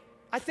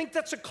 I think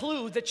that's a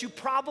clue that you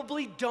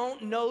probably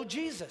don't know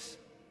Jesus.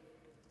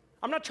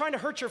 I'm not trying to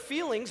hurt your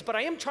feelings, but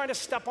I am trying to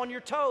step on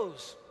your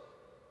toes.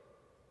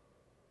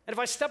 And if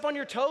I step on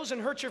your toes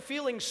and hurt your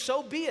feelings,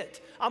 so be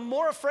it. I'm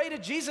more afraid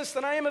of Jesus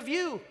than I am of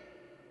you.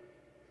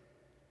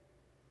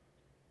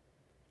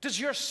 Does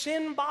your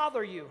sin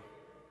bother you?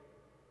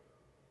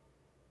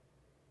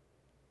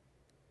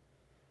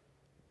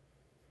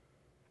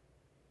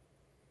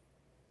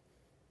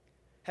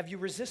 Have you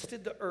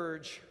resisted the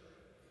urge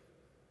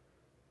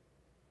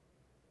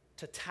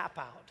to tap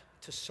out,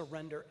 to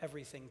surrender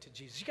everything to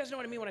Jesus? You guys know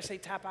what I mean when I say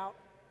tap out?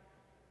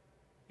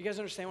 You guys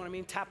understand what I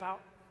mean, tap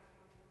out?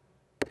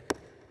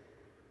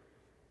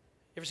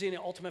 You ever seen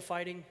the Ultimate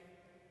Fighting?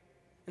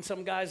 And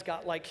some guy's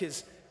got like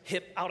his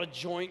hip out of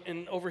joint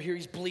and over here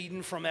he's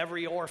bleeding from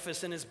every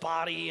orifice in his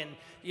body, and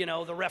you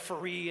know, the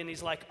referee, and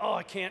he's like, oh,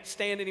 I can't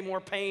stand any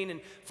more pain, and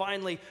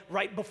finally,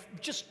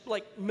 just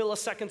like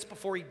milliseconds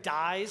before he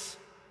dies,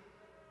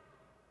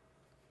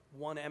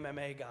 one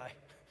MMA guy,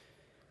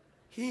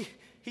 he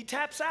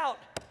taps out,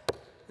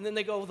 and then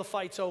they go, the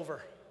fight's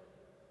over.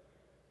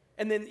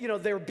 And then, you know,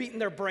 they're beating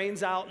their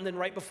brains out, and then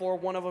right before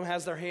one of them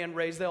has their hand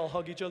raised, they all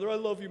hug each other. I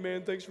love you,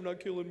 man, thanks for not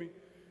killing me.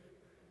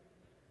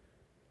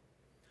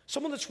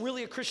 Someone that's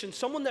really a Christian,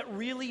 someone that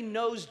really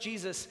knows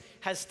Jesus,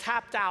 has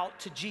tapped out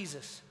to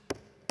Jesus.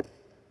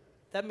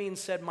 That means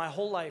said, my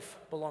whole life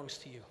belongs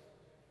to you.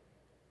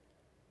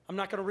 I'm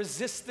not going to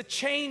resist the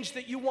change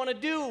that you want to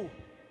do.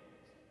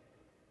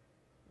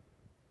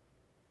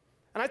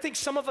 And I think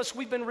some of us,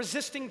 we've been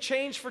resisting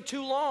change for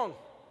too long.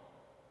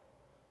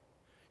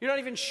 You're not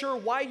even sure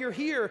why you're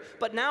here,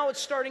 but now it's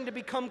starting to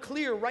become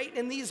clear right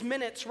in these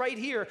minutes right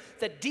here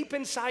that deep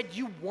inside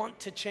you want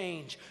to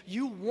change.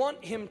 You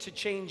want him to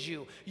change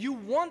you. You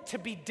want to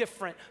be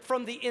different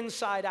from the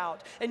inside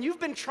out. And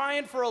you've been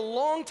trying for a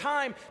long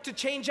time to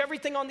change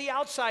everything on the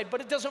outside, but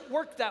it doesn't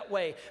work that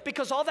way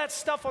because all that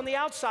stuff on the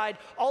outside,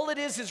 all it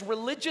is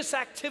religious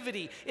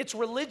activity. It's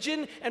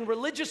religion, and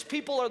religious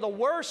people are the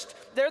worst.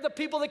 They're the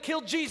people that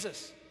killed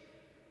Jesus.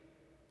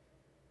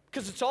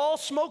 Because it's all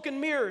smoke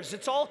and mirrors,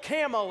 it's all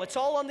camo, it's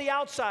all on the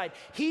outside.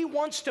 He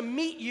wants to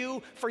meet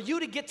you for you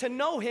to get to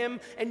know him,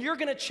 and you're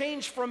gonna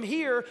change from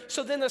here,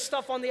 so then the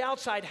stuff on the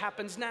outside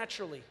happens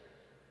naturally.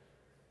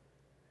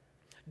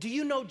 Do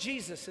you know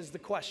Jesus is the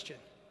question.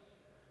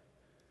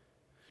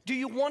 Do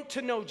you want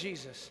to know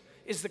Jesus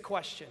is the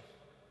question.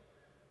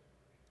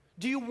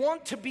 Do you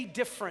want to be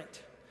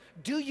different?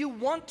 Do you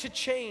want to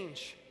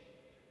change?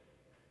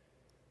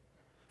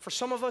 For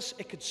some of us,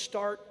 it could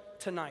start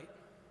tonight.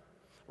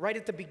 Right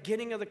at the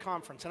beginning of the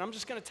conference. And I'm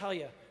just going to tell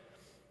you,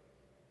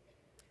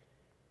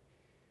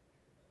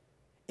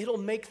 it'll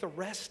make the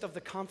rest of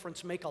the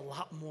conference make a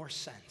lot more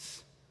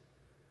sense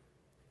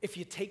if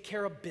you take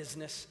care of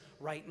business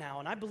right now.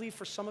 And I believe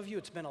for some of you,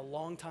 it's been a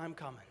long time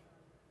coming.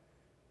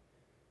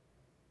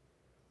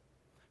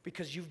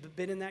 Because you've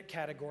been in that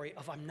category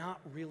of, I'm not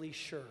really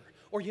sure.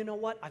 Or you know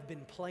what? I've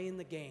been playing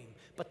the game,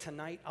 but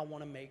tonight I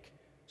want to make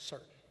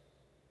certain.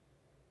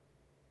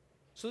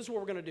 So this is what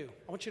we're going to do.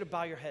 I want you to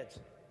bow your heads.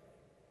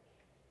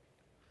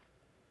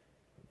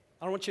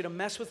 I don't want you to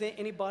mess with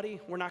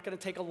anybody. We're not going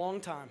to take a long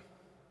time.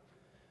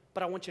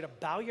 But I want you to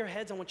bow your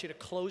heads. I want you to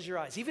close your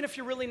eyes. Even if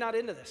you're really not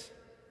into this,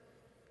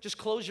 just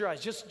close your eyes.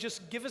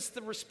 Just give us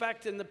the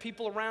respect and the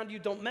people around you.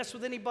 Don't mess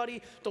with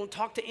anybody. Don't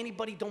talk to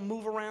anybody. Don't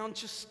move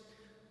around.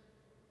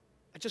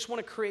 I just want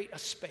to create a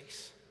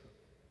space.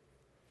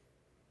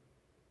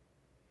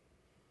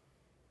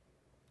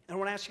 And I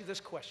want to ask you this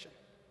question.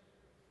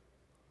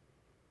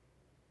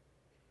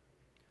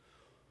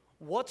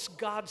 What's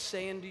God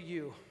saying to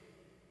you?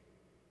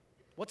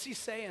 What's he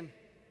saying?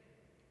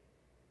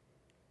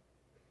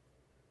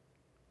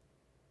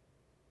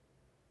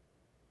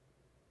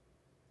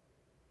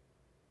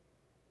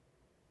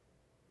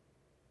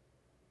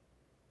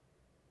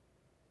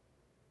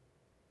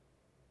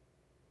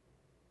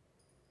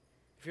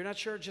 If you're not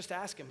sure, just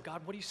ask him,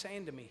 God, what are you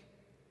saying to me?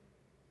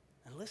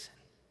 And listen.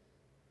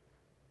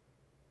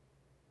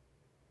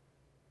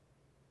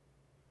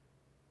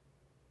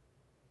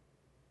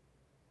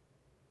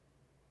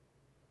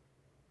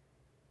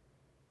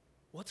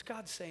 What's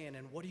God saying,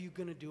 and what are you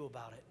going to do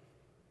about it?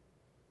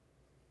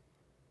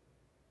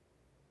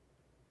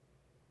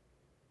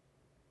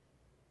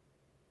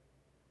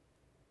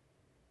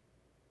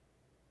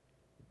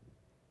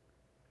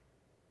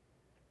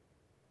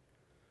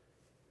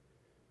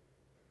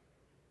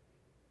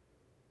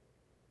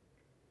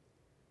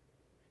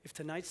 If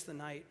tonight's the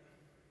night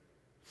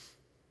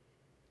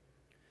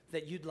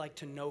that you'd like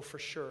to know for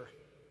sure,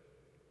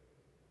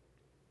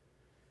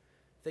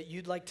 that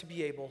you'd like to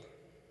be able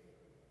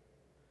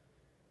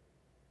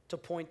to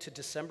point to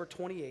December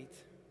 28th,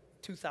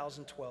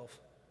 2012,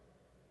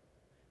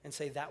 and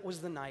say, that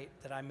was the night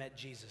that I met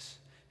Jesus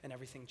and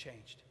everything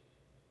changed.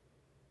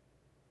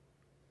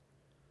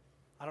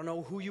 I don't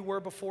know who you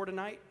were before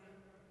tonight.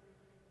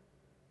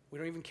 We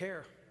don't even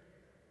care.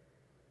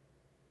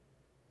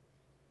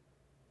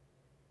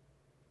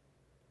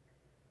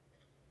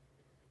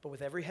 But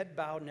with every head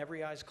bowed and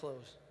every eyes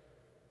closed,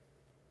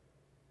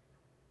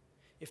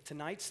 if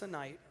tonight's the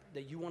night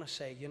that you want to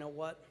say, you know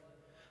what?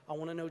 I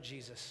want to know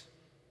Jesus.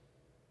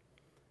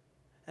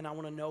 And I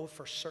want to know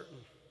for certain.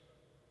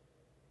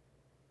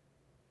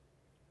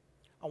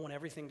 I want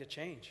everything to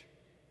change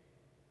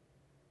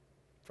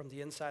from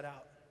the inside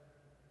out.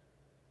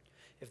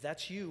 If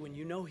that's you and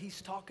you know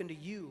he's talking to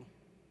you,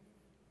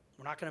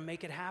 we're not going to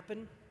make it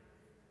happen.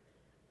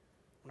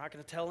 We're not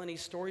going to tell any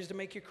stories to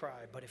make you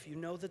cry. But if you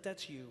know that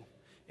that's you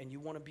and you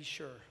want to be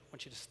sure, I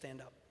want you to stand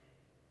up.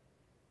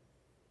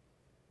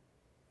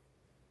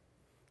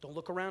 Don't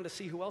look around to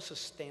see who else is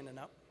standing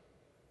up.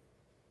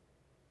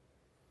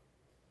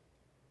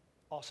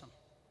 Awesome.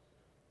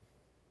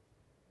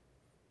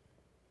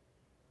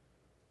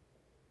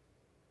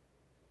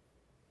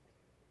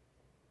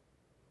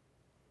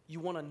 You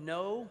want to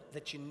know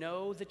that you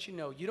know that you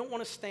know. You don't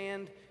want to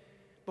stand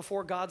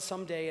before God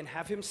someday and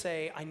have him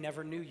say, I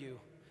never knew you.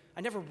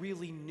 I never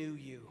really knew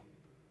you.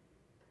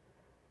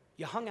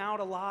 You hung out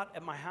a lot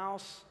at my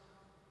house,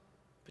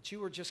 but you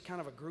were just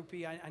kind of a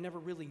groupie. I never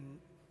really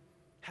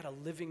had a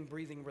living,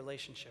 breathing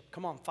relationship.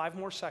 Come on, 5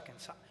 more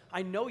seconds.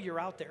 I know you're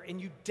out there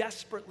and you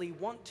desperately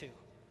want to.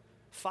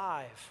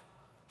 5,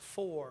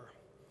 4,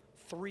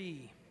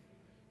 3,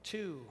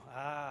 2,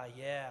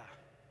 yeah,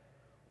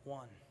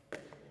 1.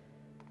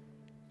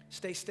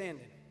 Stay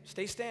standing.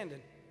 Stay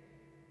standing.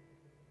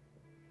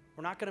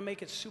 We're not going to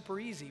make it super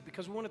easy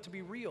because we want it to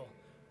be real.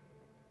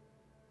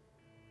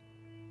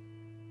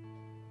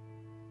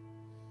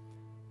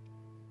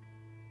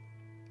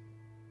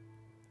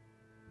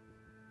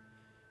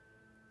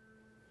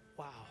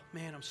 Wow,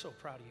 man, I'm so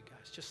proud of you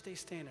guys. Just stay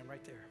standing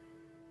right there.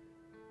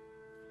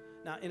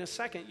 Now, in a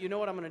second, you know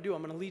what I'm going to do?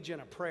 I'm going to lead you in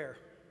a prayer.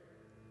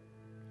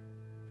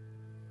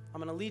 I'm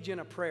going to lead you in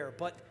a prayer,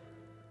 but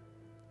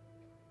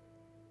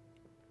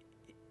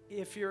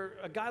if you're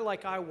a guy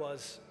like I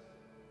was,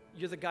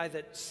 you're the guy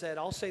that said,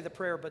 I'll say the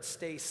prayer, but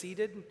stay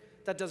seated.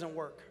 That doesn't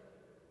work.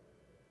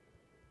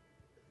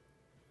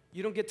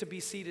 You don't get to be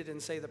seated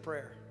and say the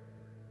prayer.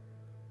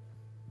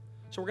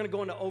 So we're going to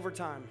go into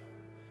overtime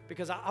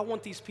because I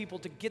want these people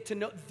to get to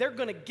know, they're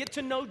going to get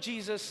to know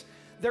Jesus.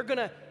 They're going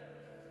to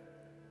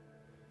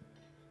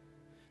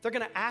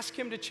ask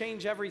him to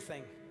change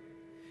everything.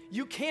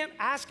 You can't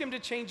ask him to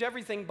change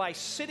everything by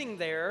sitting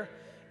there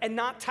and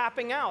not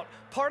tapping out.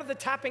 Part of the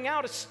tapping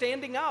out is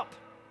standing up.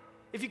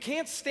 If you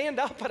can't stand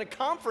up at a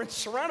conference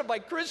surrounded by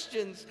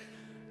Christians,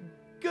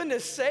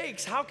 goodness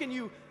sakes, how can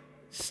you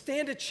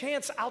stand a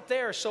chance out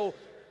there? So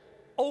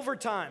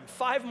overtime,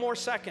 5 more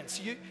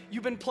seconds.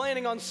 You've been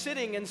planning on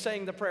sitting and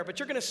saying the prayer, but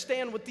you're gonna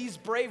stand with these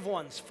brave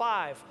ones.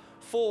 5,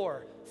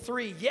 4,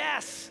 3,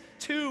 yes,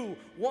 2,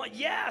 1,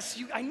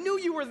 yes, I knew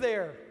you were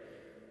there.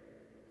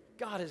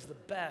 God is the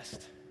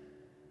best.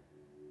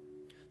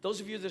 Those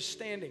of you that are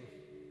standing,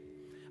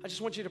 I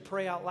just want you to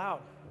pray out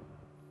loud.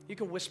 You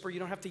can whisper, you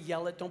don't have to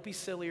yell it, don't be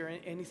silly or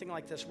anything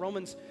like this.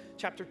 Romans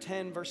chapter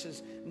 10,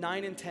 verses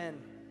 9 and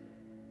 10.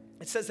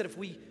 It says that if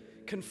we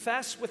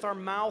confess with our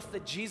mouth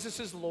that Jesus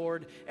is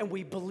Lord and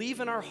we believe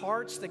in our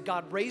hearts that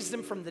God raised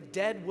him from the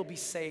dead, we'll be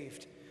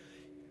saved.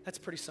 That's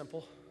pretty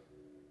simple.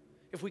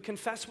 If we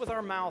confess with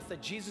our mouth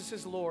that Jesus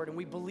is Lord and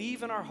we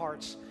believe in our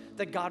hearts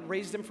that God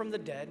raised him from the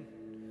dead,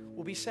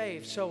 we'll be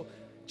saved. So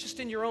just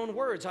in your own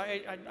words,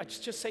 I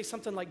just say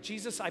something like,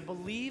 Jesus, I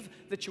believe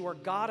that you are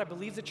God. I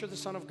believe that you're the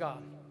Son of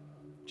God.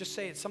 Just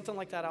say it, something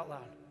like that out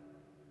loud.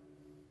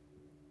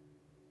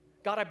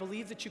 God, I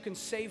believe that you can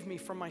save me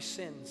from my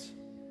sins.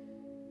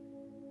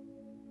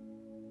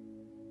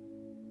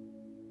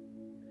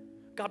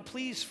 God,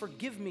 please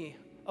forgive me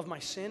of my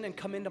sin and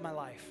come into my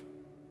life.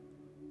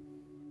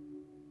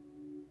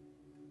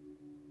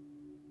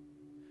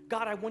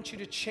 God, I want you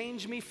to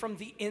change me from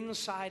the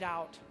inside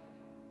out.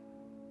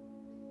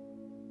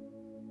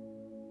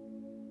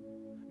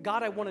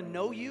 God, I want to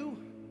know you,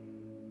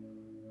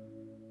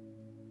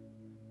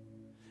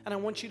 and I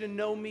want you to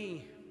know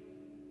me.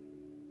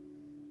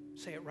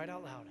 Say it right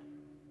out loud.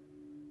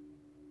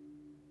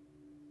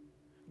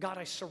 God,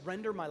 I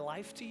surrender my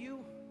life to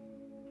you.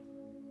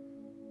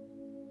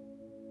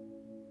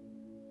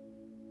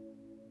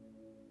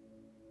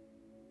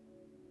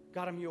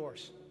 God, I'm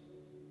yours.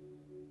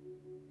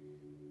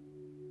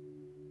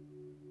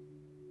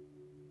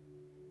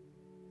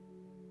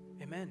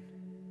 Amen.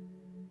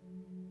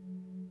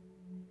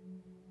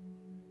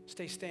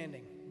 Stay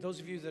standing.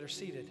 Those of you that are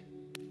seated.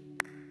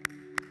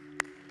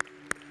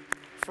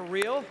 For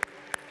real?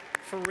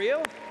 For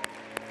real?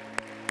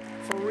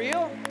 For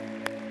real?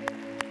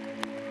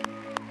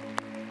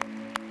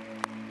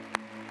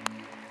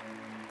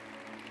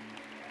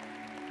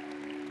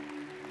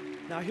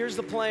 Now here's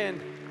the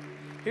plan.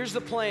 Here's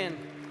the plan.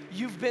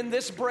 You've been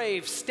this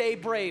brave. Stay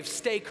brave.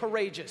 Stay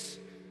courageous.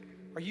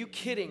 Are you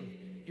kidding?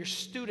 Your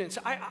students.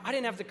 I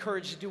didn't have the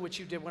courage to do what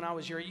you did when I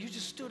was your age. You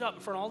just stood up in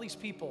front of all these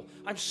people.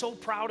 I'm so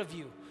proud of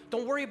you.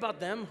 Don't worry about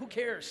them. Who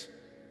cares?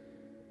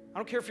 I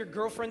don't care if your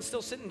girlfriend's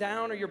still sitting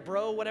down or your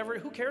bro, whatever.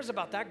 Who cares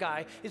about that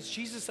guy? It's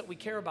Jesus that we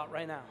care about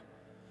right now.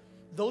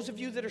 Those of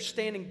you that are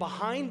standing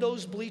behind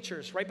those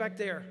bleachers, right back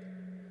there,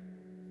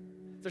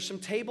 there's some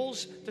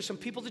tables. There's some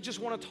people that just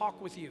want to talk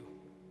with you.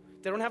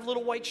 They don't have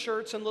little white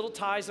shirts and little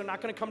ties. They're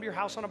not going to come to your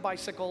house on a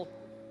bicycle.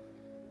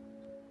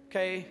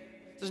 Okay?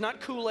 There's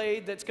not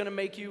Kool-Aid that's going to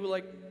make you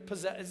like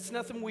possess. It's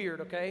nothing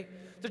weird, okay?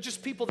 They're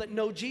just people that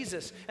know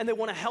Jesus and they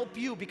want to help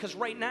you because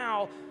right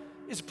now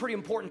is a pretty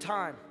important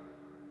time.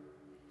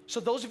 So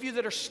those of you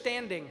that are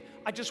standing,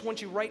 I just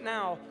want you right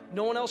now,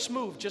 no one else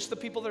move, just the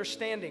people that are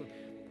standing.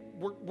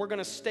 We're going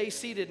to stay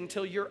seated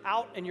until you're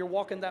out and you're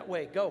walking that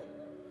way. Go.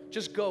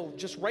 Just go.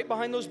 Just right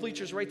behind those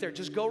bleachers right there.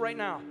 Just go right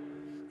now.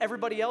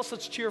 Everybody else,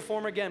 let's cheer for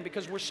them again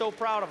because we're so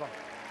proud of them.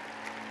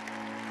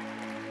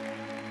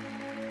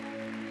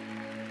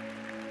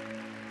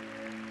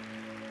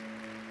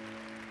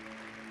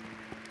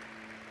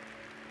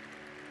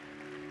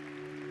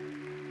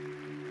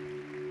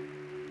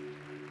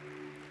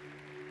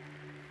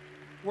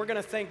 We're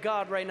going to thank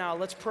God right now.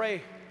 Let's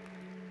pray.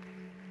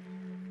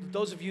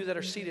 Those of you that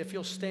are seated, if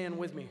you'll stand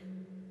with me.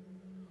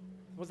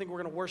 I think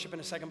we're going to worship in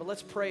a second, but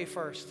let's pray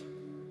first.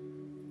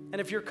 And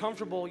if you're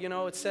comfortable, you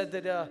know, it said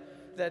that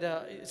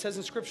it says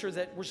in Scripture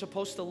that we're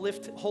supposed to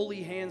lift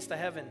holy hands to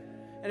heaven.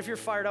 And if you're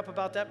fired up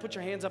about that, put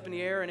your hands up in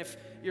the air. And if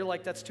you're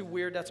like, that's too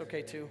weird, that's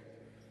okay too.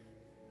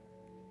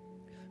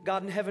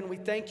 God in heaven, we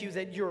thank you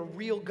that you're a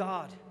real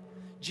God.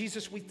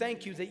 Jesus, we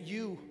thank you that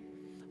you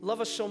love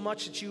us so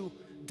much that you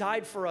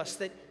died for us,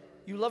 that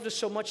you loved us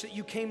so much that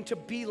you came to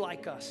be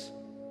like us,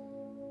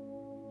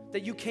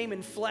 that you came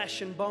in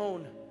flesh and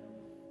bone,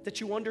 that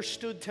you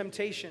understood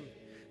temptation.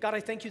 God, I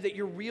thank you that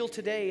you're real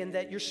today and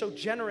that you're so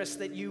generous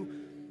that you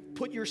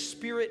put your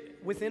spirit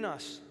within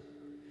us.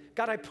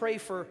 God, I pray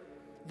for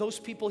those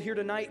people here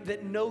tonight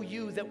that know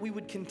you, that we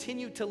would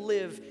continue to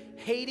live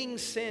hating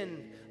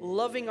sin,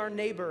 loving our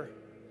neighbor,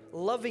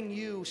 loving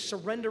you,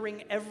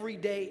 surrendering every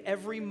day,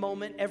 every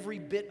moment, every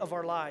bit of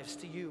our lives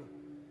to you.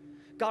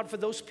 God, for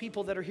those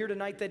people that are here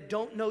tonight that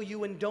don't know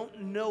you and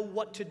don't know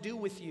what to do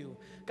with you,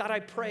 God, I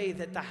pray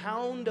that the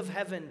hound of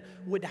heaven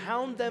would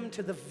hound them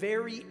to the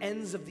very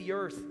ends of the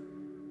earth.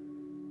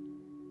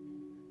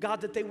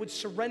 God, that they would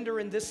surrender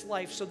in this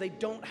life so they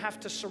don't have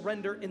to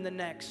surrender in the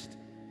next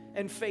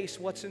and face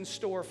what's in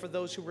store for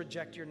those who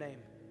reject your name.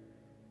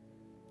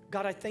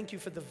 God, I thank you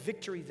for the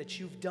victory that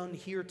you've done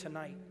here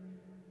tonight.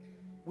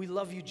 We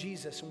love you,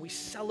 Jesus, and we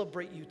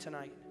celebrate you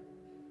tonight.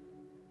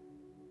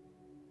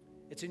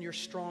 It's in your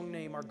strong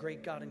name, our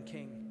great God and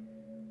King,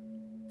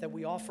 that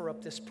we offer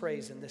up this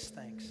praise and this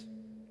thanks.